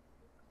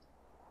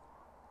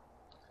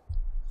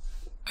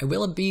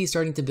will be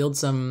starting to build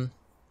some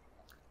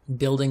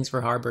buildings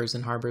for harbors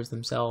and harbors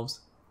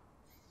themselves.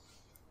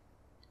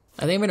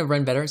 I think I'm going to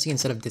run Veterancy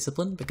instead of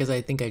Discipline because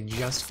I think I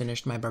just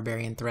finished my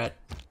Barbarian threat.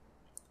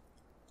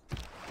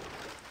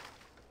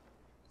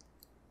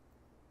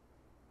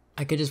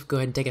 I could just go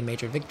ahead and take a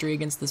major victory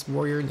against this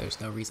warrior.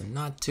 There's no reason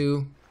not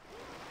to.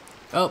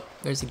 Oh,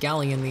 there's a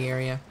galley in the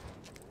area.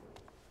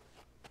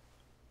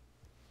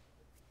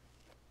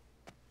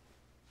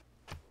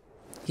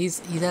 He's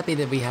happy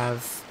that we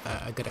have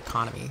a good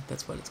economy.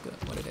 That's what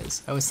it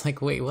is. I was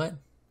like, wait, what?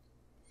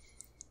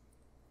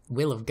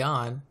 Will of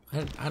God?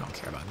 I don't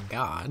care about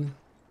God.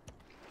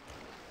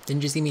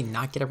 Didn't you see me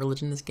not get a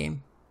religion in this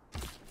game?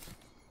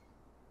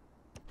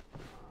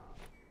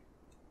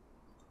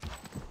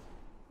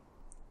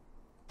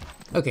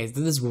 Okay, so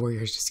this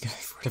warrior is just gonna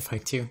fortify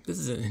too. This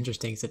is an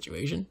interesting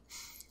situation.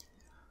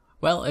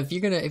 Well, if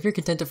you're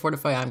content to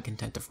fortify, I'm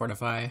content to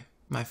fortify,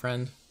 my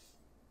friend.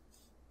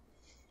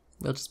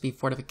 We'll just be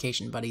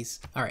fortification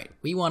buddies. Alright,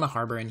 we want a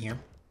harbor in here.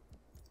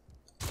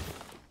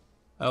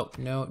 Oh,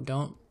 no,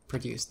 don't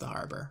produce the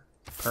harbor.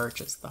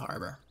 Purchase the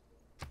harbor.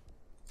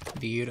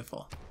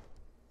 Beautiful.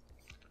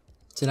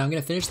 So now I'm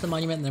going to finish the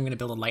monument and then I'm going to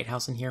build a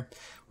lighthouse in here.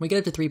 When we get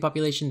up to 3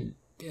 population,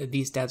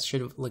 these stats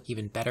should look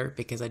even better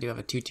because I do have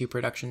a 2-2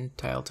 production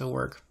tile to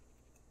work.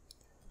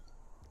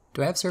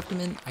 Do I have serfdom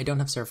in? I don't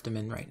have serfdom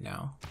in right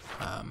now.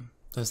 I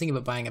was thinking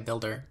about buying a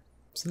builder.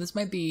 So there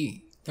might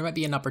be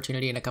an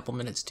opportunity in a couple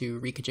minutes to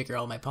reconfigure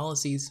all my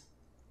policies.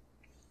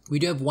 We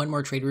do have 1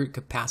 more trade route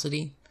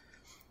capacity.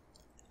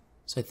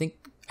 So I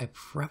think I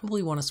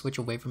probably want to switch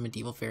away from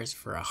medieval fairs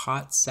for a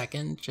hot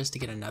second just to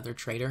get another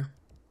trader.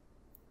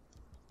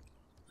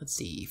 Let's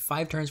see,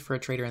 5 turns for a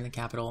trader in the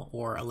capital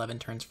or 11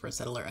 turns for a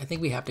settler. I think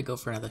we have to go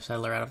for another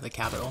settler out of the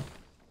capital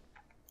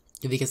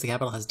because the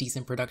capital has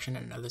decent production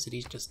and other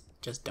cities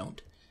just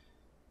don't.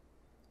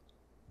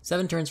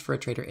 7 turns for a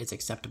trader is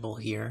acceptable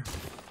here.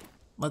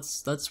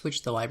 Let's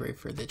switch the library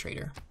for the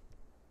trader.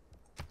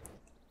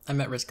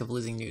 I'm at risk of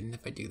losing Newton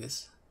if I do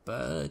this,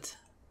 but...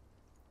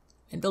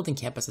 And building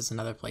campuses in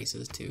other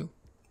places too.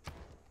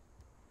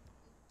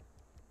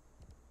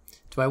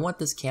 Do I want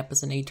this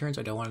campus in 8 turns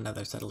or do I want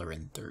another settler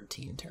in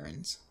 13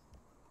 turns?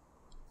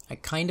 I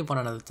kind of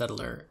want another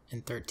settler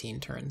in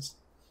 13 turns.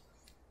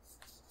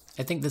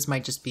 I think this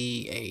might just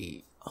be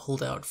a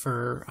holdout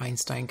for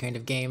Einstein kind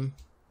of game.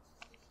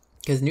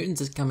 Because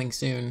Newton's is coming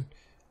soon,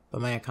 but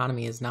my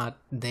economy is not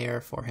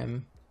there for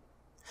him.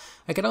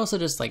 I could also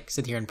just like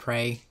sit here and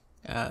pray,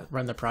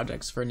 run the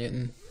projects for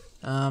Newton.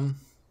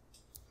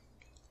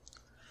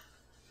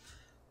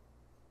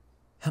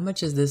 How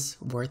much is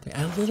this worth me?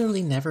 I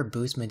literally never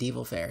boost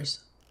medieval fairs.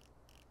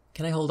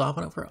 Can I hold off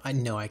on it for?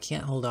 No, I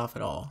can't hold off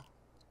at all.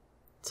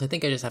 So I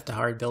think I just have to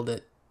hard build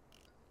it.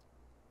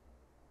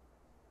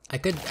 I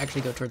could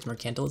actually go towards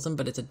mercantilism,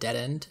 but it's a dead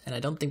end, and I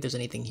don't think there's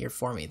anything here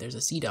for me. There's a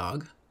sea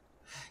dog.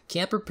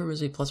 Camper permits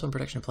me +1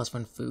 protection and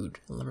 +1 food.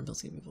 Lumber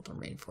builds can be built on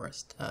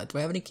rainforest. Do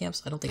I have any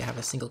camps? I don't think I have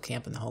a single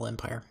camp in the whole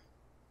empire.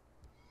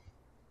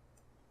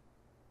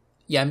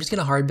 Yeah, I'm just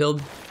gonna hard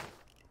build.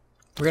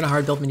 We're gonna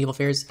hard build medieval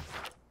fairs.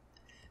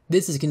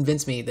 This has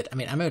convinced me that, I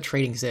mean, I'm a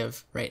trading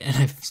civ, right? And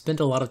I've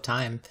spent a lot of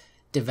time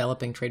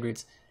developing trade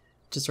routes.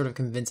 It just sort of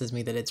convinces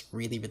me that it's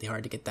really, really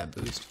hard to get that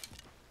boost.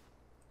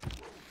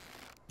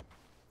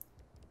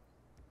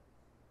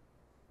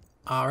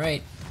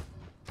 Alright.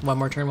 1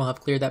 more turn we'll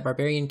have cleared that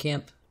barbarian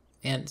camp.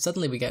 And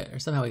suddenly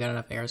somehow we got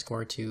enough air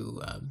score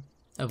to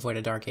avoid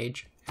a dark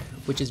age.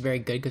 Which is very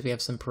good because we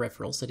have some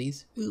peripheral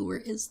cities. Ooh, we're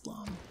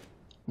Islam.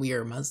 We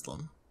are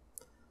Muslim.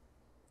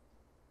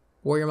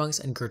 Warrior monks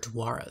and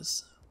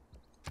Gurdwaras.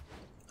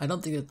 I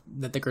don't think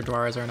that the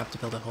Gurdwaras are enough to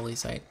build a holy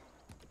site.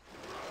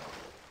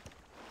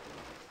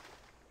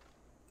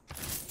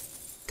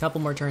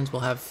 Couple more turns,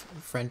 we'll have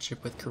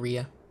friendship with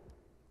Korea.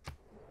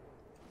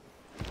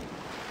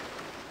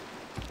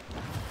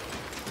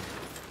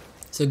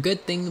 So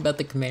good thing about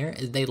the Khmer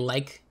is they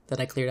like that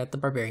I cleared out the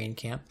barbarian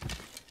camp,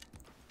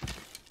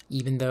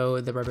 even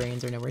though the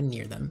barbarians are nowhere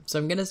near them. So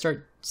I'm going to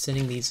start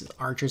sending these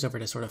archers over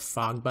to sort of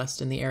fog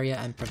bust in the area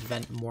and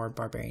prevent more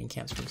barbarian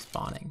camps from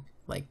spawning.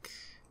 Like...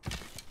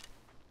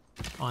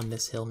 on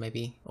this hill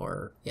maybe,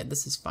 or yeah,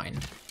 this is fine.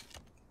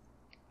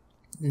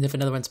 And if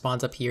another one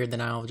spawns up here,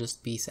 then I'll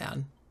just be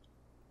sad.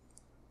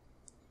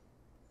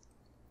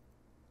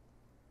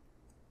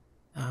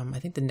 I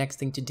think the next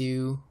thing to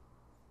do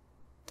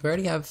I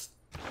already have,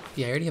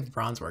 yeah, I already have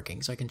bronze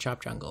working, so I can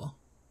chop jungle.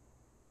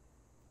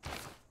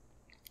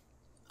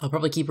 I'll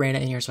probably keep Reyna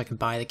in here so I can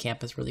buy the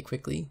campus really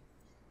quickly.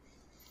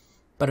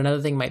 But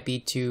another thing might be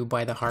to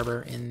buy the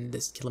harbor in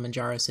this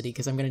Kilimanjaro city,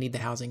 because I'm going to need the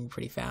housing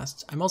pretty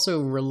fast. I'm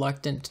also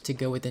reluctant to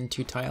go within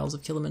 2 tiles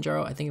of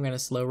Kilimanjaro. I think I'm going to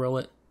slow roll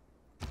it.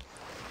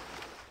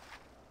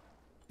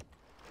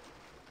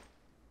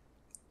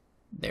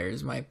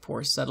 There's my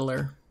poor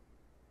settler.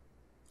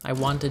 I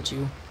wanted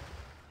you.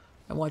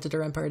 I wanted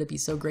our empire to be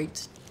so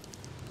great.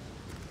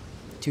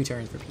 2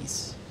 turns for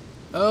peace.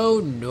 Oh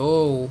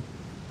no!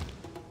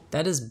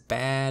 That is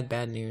bad,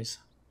 bad news.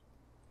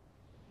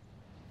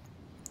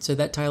 So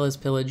that tile is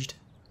pillaged.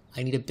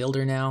 I need a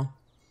builder now.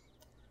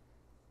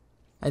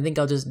 I think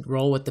I'll just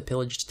roll with the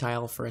pillaged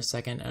tile for a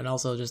second and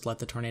also just let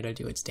the tornado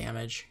do its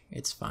damage.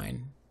 It's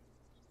fine.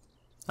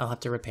 I'll have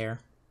to repair.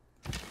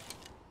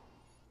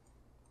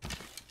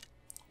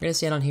 We're gonna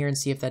stand on here and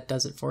see if that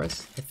does it for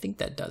us. I think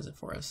that does it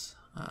for us.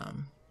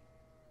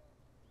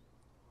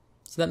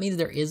 So that means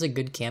there is a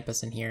good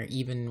campus in here,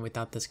 even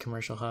without this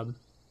commercial hub.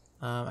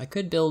 I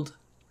could build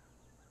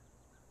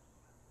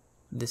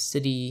the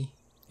city.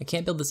 I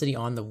can't build the city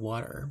on the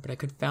water, but I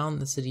could found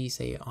the city,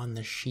 say, on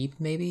the sheep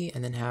maybe,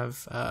 and then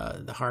have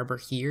the harbor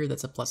here.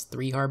 That's a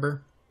 +3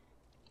 harbor.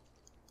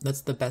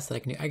 That's the best that I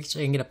can do.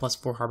 Actually, I can get a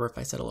 +4 harbor if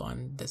I settle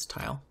on this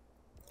tile.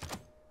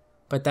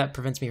 But that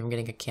prevents me from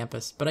getting a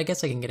campus. But I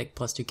guess I can get a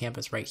 +2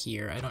 campus right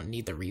here. I don't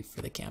need the reef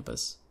for the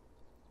campus.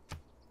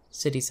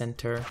 City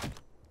center.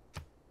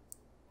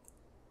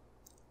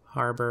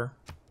 Harbor.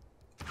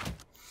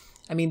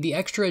 I mean, the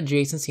extra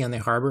adjacency on the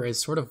harbor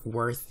is sort of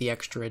worth the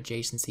extra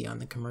adjacency on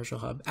the commercial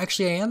hub.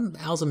 Actually, I am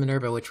Alza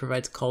Minerva, which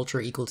provides culture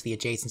equal to the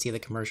adjacency of the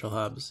commercial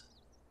hubs.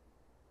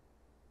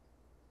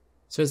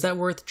 So is that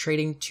worth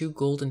trading 2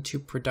 gold and 2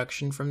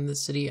 production from the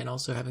city and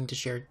also having to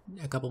share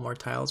a couple more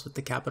tiles with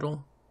the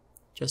capital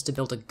just to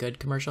build a good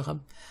commercial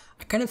hub?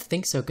 I kind of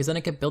think so, because then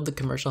I could build the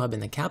commercial hub in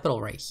the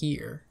capital right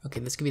here.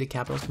 Okay, this could be the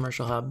capital's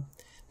commercial hub.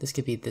 This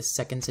could be the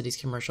second city's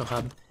commercial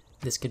hub.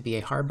 This could be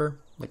a harbor,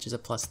 which is a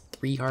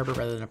 +3 harbor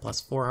rather than a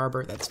 +4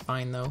 harbor. That's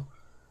fine though.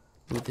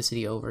 Move the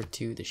city over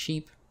to the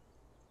sheep.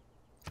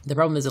 The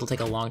problem is it'll take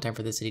a long time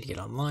for the city to get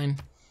online,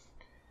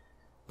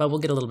 but we'll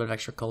get a little bit of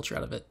extra culture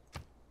out of it.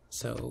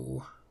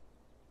 So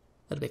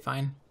that'll be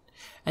fine.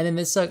 And then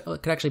this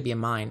could actually be a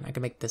mine. I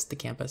could make this the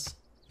campus.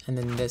 And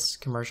then this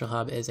commercial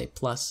hub is a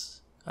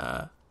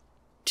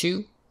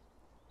 +2,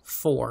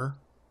 4,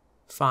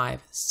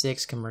 5,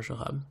 6 commercial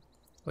hub,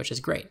 which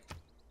is great.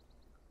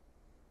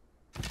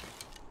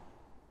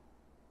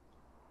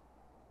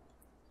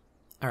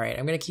 Alright,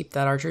 I'm going to keep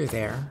that archer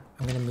there.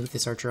 I'm going to move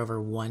this archer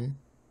over 1.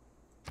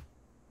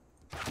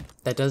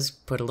 That does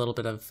put a little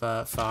bit of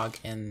fog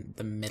in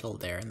the middle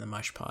there in the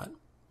mush pot.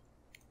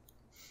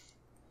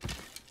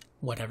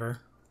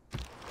 Whatever.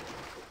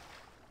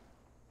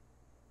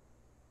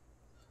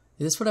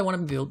 Is this what I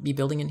want to be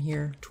building in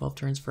here? 12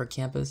 turns for a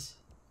campus?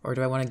 Or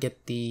do I want to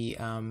get the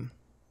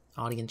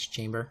audience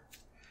chamber?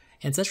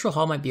 Ancestral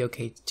Hall might be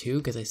okay too,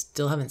 because I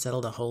still haven't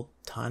settled a whole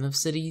ton of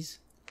cities.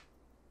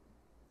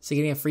 So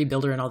getting a free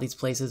builder in all these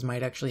places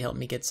might actually help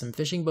me get some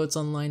fishing boats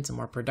online, some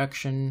more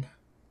production.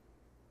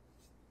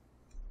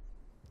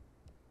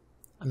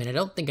 I mean, I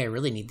don't think I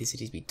really need these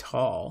cities to be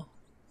tall.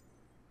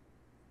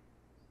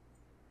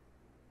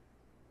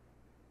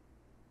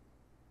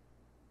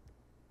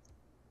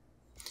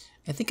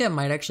 I think I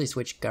might actually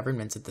switch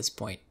governments at this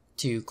point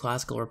to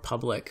Classical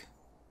Republic,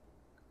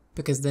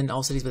 because then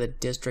all cities with a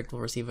district will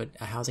receive a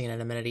housing and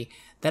an amenity.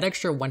 That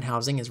extra 1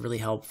 housing is really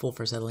helpful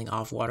for settling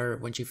off water.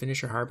 Once you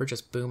finish your harbor,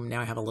 just boom,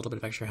 now I have a little bit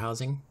of extra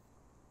housing.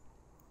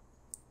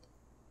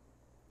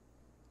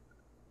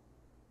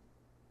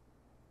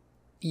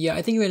 Yeah,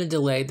 I think I'm going to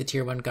delay the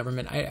tier 1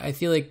 government. I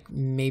feel like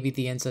maybe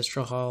the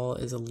Ancestral Hall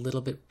is a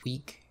little bit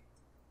weak.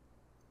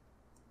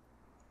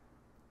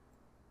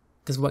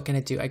 Because what can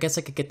it do? I guess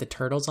I could get the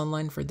turtles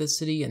online for this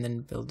city and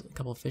then build a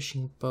couple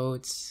fishing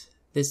boats.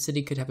 This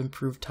city could have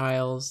improved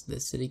tiles.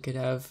 This city could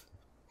have...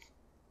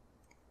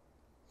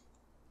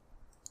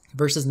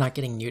 Versus not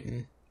getting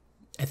Newton.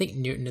 I think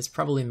Newton is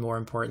probably more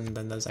important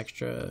than those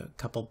extra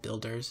couple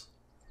builders.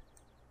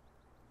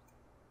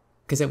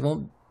 Because it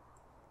won't...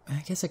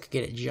 I guess I could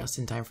get it just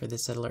in time for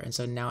this settler. And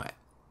so now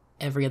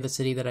every other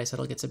city that I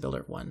settle gets a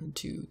builder. 1,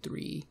 2,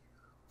 3,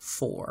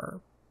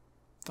 4,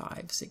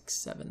 5, 6,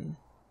 7,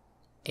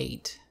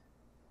 8,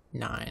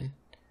 9.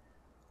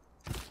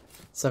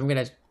 So I'm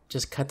going to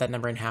just cut that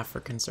number in half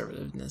for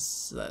conservativeness.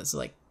 So that's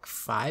like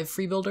 5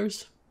 free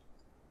builders.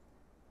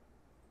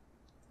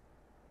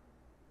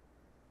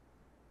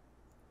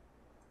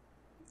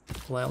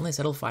 Will I only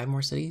settle 5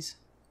 more cities?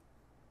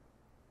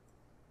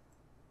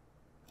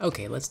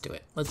 Okay, let's do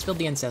it. Let's build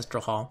the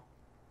Ancestral Hall.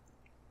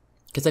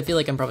 Because I feel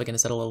like I'm probably going to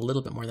settle a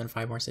little bit more than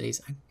 5 more cities.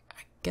 I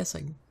guess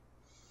I'm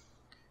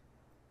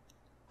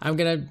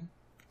going to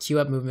queue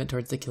up movement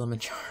towards the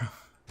Kilimanjaro.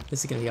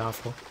 This is going to be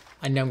awful.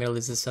 I know I'm going to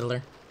lose this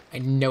settler. I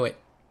know it.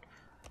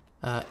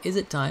 Is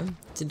it time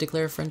to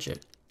declare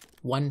friendship?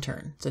 1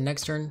 turn. So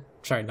next turn,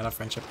 sorry, not a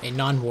friendship, a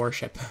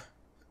non-warship.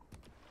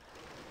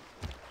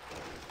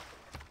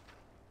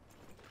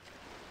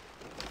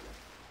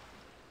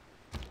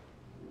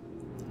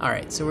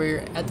 Alright, so we're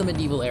at the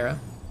medieval era.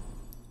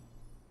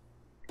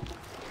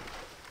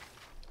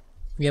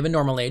 We have a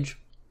normal age.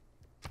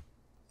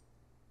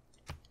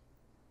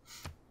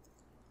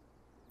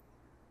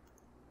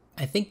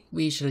 I think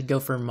we should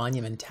go for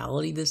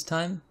monumentality this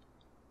time.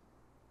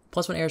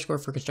 +1 air score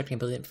for constructing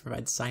ability that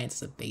provides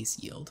science as a base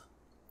yield.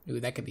 Ooh,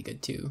 that could be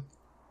good too.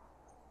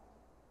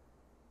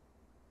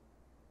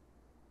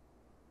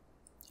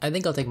 I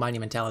think I'll take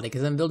monumentality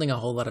because I'm building a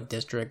whole lot of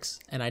districts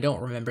and I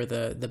don't remember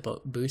the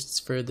boosts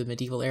for the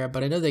medieval era,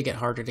 but I know they get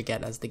harder to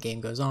get as the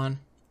game goes on.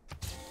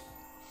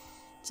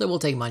 So we'll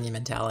take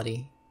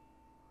monumentality.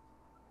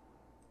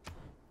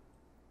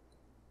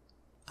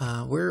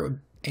 We're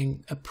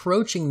and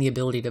approaching the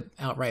ability to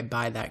outright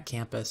buy that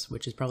campus,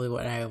 which is probably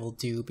what I will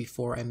do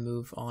before I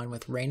move on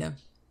with Reyna.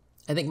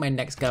 I think my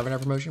next governor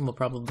promotion will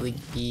probably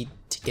be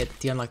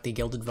to unlock the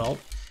Gilded Vault,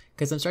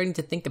 because I'm starting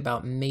to think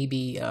about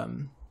maybe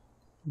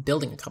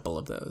building a couple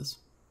of those.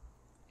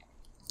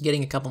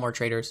 Getting a couple more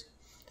traders.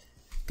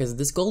 Because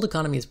this gold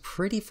economy is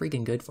pretty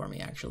freaking good for me,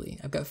 actually.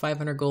 I've got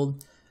 500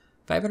 gold.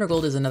 500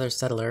 gold is another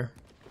settler.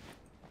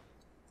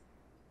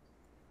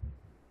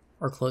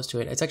 Or close to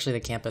it. It's actually the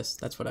campus.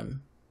 That's what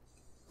I'm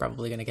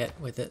probably going to get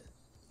with it.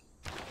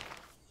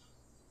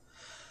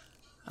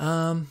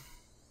 I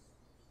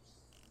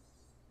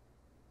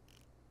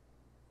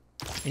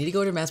need to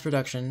go to mass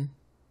production.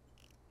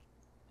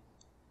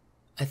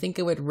 I think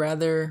I would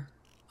rather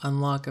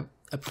unlock a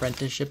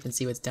apprenticeship and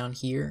see what's down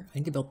here. I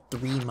need to build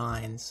 3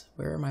 mines.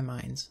 Where are my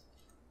mines?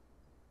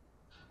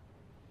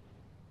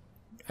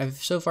 I've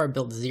so far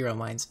built 0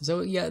 mines. So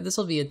yeah, this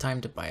will be a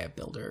time to buy a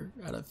builder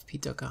out of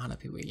Pito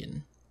Kahanapi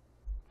region.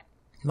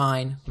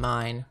 Mine,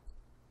 mine.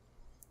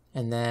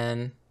 And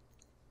then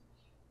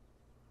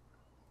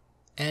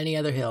any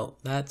other hill.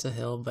 That's a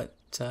hill, but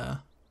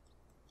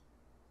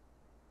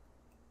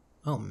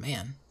oh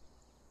man.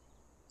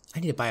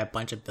 I need to buy a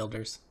bunch of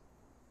builders.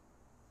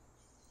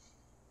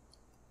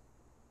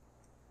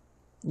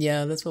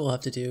 Yeah, that's what we'll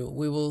have to do.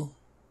 We will...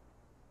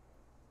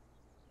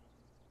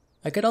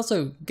 I could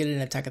also get an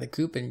attack of the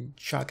coop and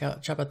chop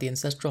out the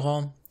ancestral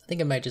hall. I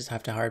think I might just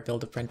have to hard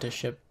build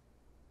apprenticeship.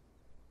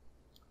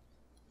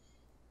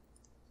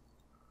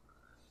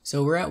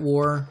 So we're at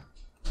war.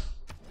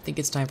 I think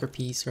it's time for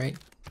peace, right?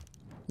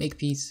 Make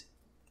peace.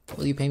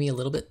 Will you pay me a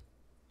little bit?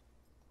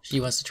 She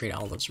wants to trade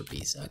olives for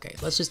peace. Okay,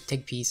 let's just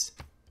take peace.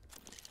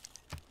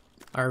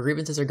 Our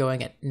grievances are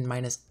going at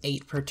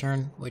 -8 per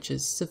turn, which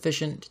is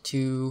sufficient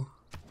to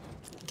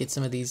get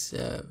some of these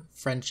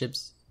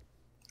friendships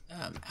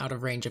out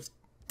of range of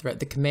threat.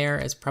 The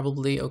Khmer is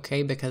probably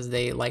okay because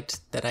they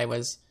liked that I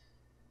was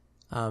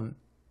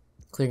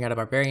clearing out a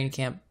barbarian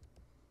camp.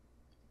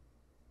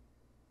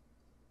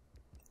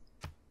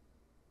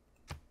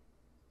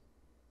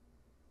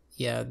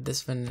 Yeah,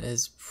 this one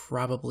is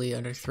probably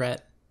under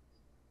threat.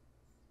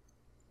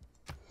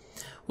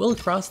 We'll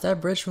cross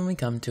that bridge when we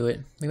come to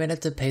it. We might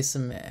have to pay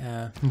some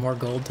more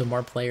gold to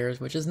more players,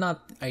 which is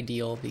not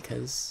ideal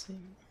because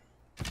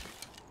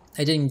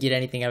I didn't get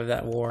anything out of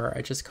that war.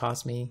 It just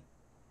cost me.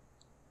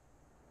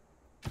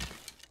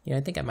 Yeah,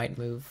 I think I might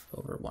move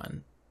over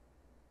 1.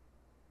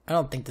 I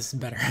don't think this is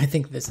better. I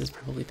think this is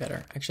probably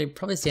better. Actually,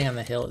 probably standing on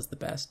the hill is the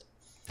best.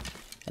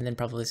 And then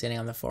probably standing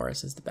on the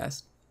forest is the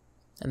best.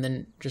 And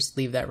then just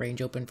leave that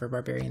range open for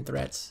barbarian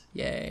threats.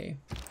 Yay.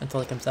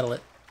 Until I can settle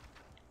it.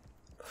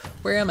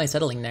 Where am I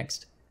settling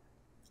next?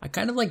 I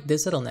kind of like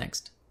this settle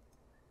next.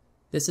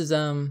 This is,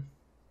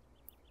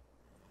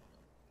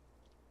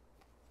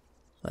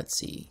 let's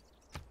see.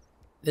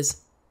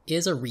 This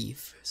is a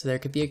reef, so there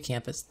could be a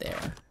campus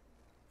there.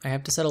 I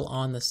have to settle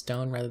on the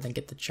stone rather than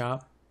get the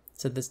chop,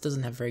 so this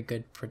doesn't have very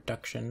good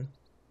production.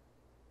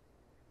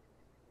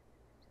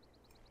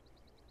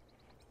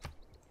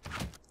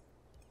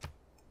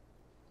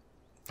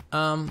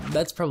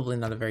 That's probably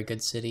not a very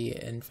good city,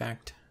 in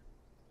fact.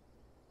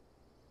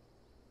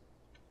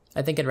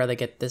 I think I'd rather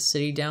get this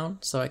city down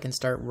so I can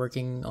start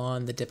working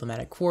on the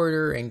diplomatic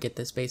quarter and get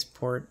the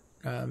spaceport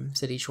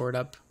city shored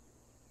up.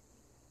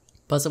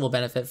 Plus it will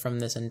benefit from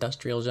this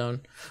industrial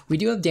zone. We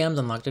do have dams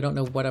unlocked. I don't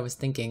know what I was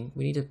thinking.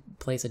 We need to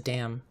place a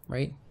dam,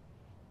 right?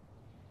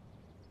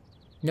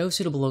 No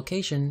suitable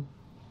location.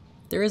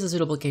 There is a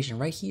suitable location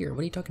right here.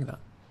 What are you talking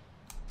about?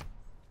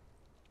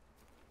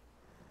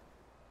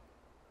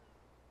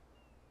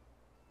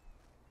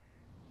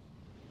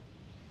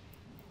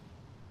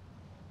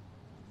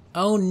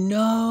 Oh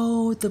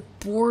no, the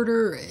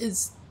border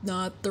is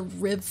not the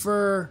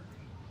river.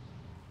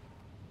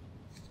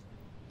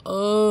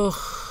 Ugh.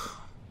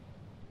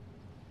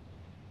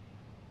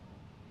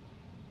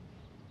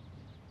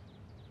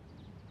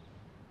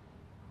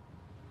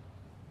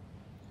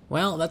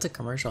 Well, that's a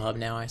commercial hub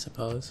now, I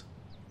suppose.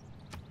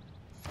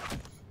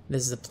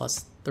 This is a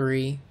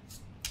 +3.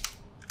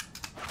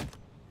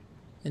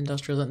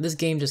 Industrial zone. This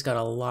game just got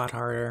a lot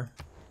harder.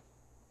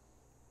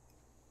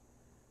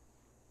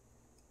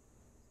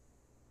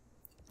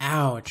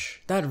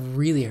 Ouch, that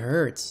really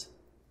hurts.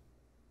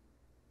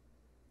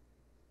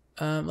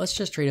 Let's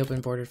just trade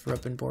open borders for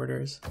open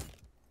borders.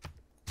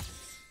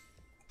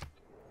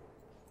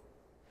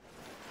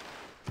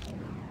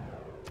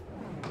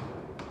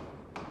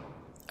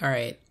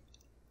 Alright.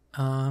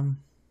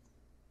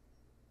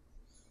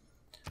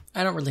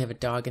 I don't really have a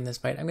dog in this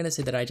fight. I'm going to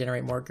say that I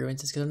generate more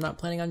grievances because I'm not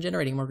planning on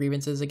generating more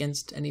grievances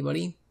against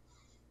anybody.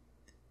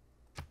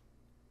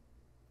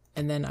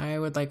 And then I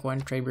would like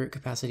 1 trade route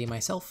capacity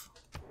myself.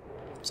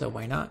 So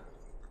why not?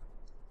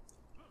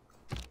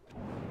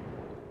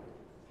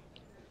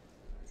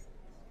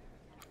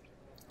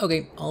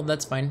 Okay, all of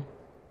that's fine.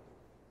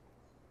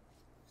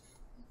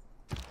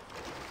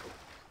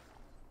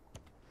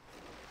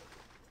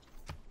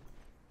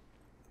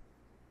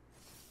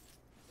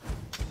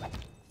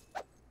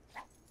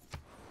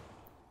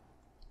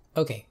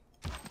 Okay.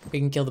 We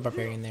can kill the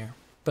barbarian there.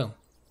 Boom.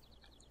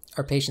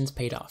 Our patience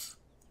paid off.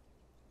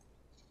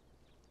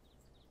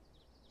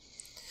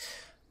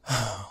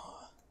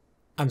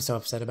 I'm so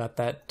upset about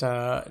that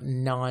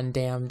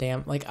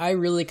non-damn. Like, I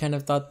really kind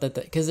of thought that...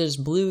 Because there's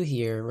blue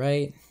here,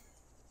 right?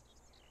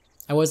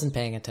 I wasn't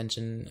paying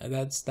attention.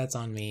 That's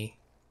on me.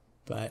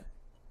 But,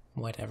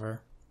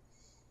 whatever.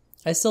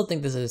 I still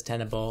think this is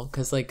tenable,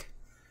 because, like...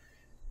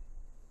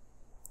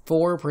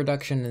 4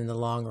 production in the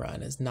long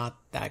run is not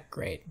that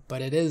great,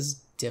 but it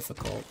is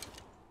difficult.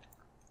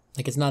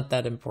 Like, it's not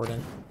that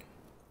important.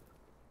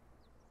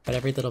 But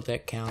every little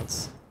bit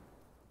counts.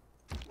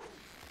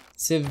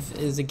 Civ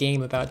is a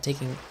game about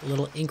taking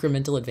little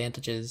incremental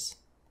advantages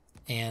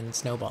and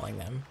snowballing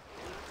them.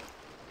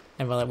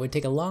 And while it would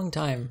take a long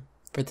time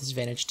for this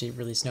advantage to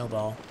really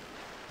snowball,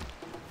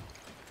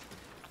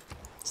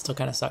 it still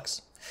kind of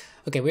sucks.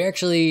 Okay, we're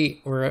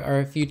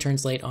a few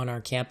turns late on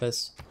our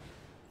campus.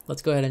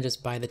 Let's go ahead and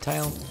just buy the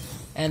tile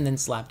and then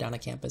slap down a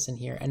campus in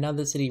here. And now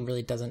the city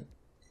really doesn't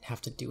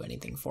have to do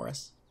anything for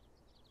us.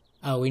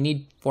 Oh, we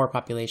need 4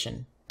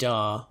 population.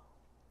 Duh.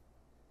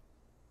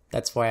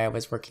 That's why I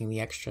was working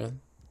the extra.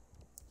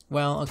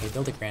 Well, okay,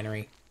 build a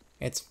granary.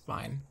 It's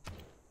fine.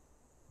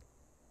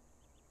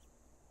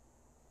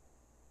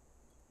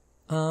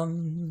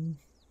 Granary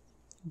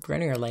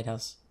or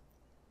lighthouse?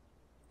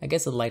 I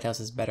guess the lighthouse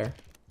is better,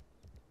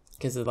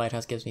 because the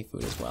lighthouse gives me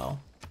food as well.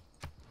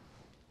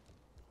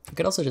 I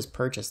could also just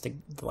purchase the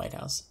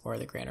lighthouse or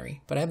the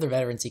granary, but I have the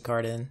veterancy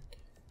card in.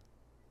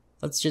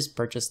 Let's just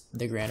purchase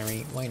the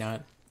granary. Why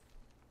not?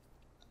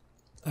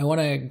 I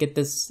want to get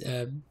this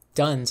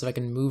done so I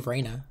can move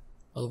Reina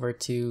over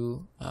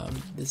to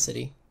the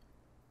city.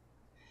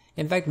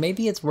 In fact,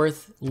 maybe it's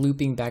worth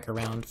looping back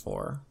around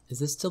for. Is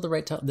this still the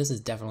right tile? This is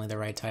definitely the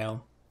right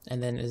tile.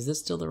 And then is this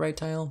still the right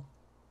tile?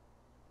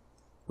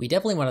 We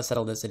definitely want to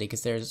settle this city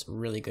because there's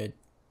really good...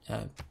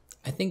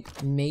 I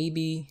think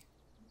maybe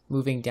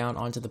moving down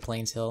onto the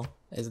Plains Hill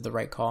is the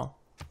right call.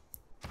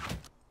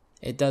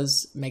 It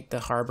does make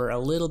the harbor a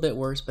little bit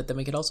worse, but then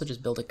we could also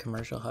just build a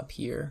commercial hub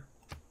here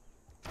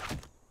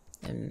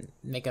and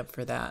make up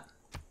for that.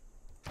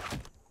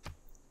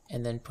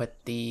 And then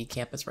put the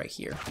campus right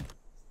here.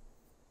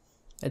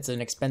 It's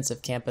an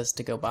expensive campus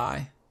to go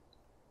by.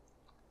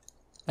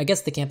 I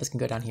guess the campus can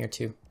go down here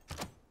too.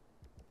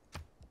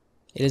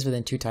 It is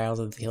within 2 tiles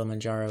of the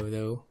Kilimanjaro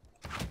though.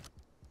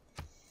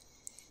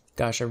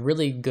 Gosh, a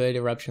really good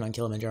eruption on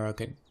Kilimanjaro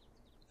could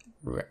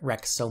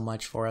wreck so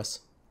much for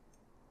us.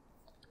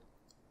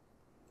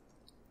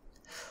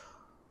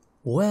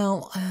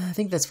 Well, I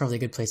think that's probably a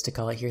good place to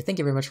call it here. Thank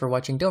you very much for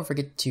watching. Don't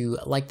forget to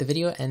like the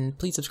video and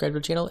please subscribe to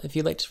the channel if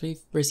you'd like to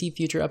receive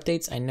future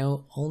updates. I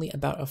know only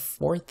about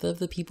 1/4 of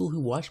the people who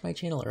watch my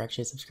channel are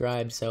actually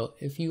subscribed, so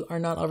if you are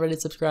not already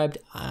subscribed,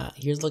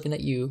 here's looking at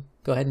you.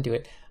 Go ahead and do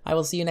it. I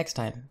will see you next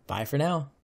time. Bye for now.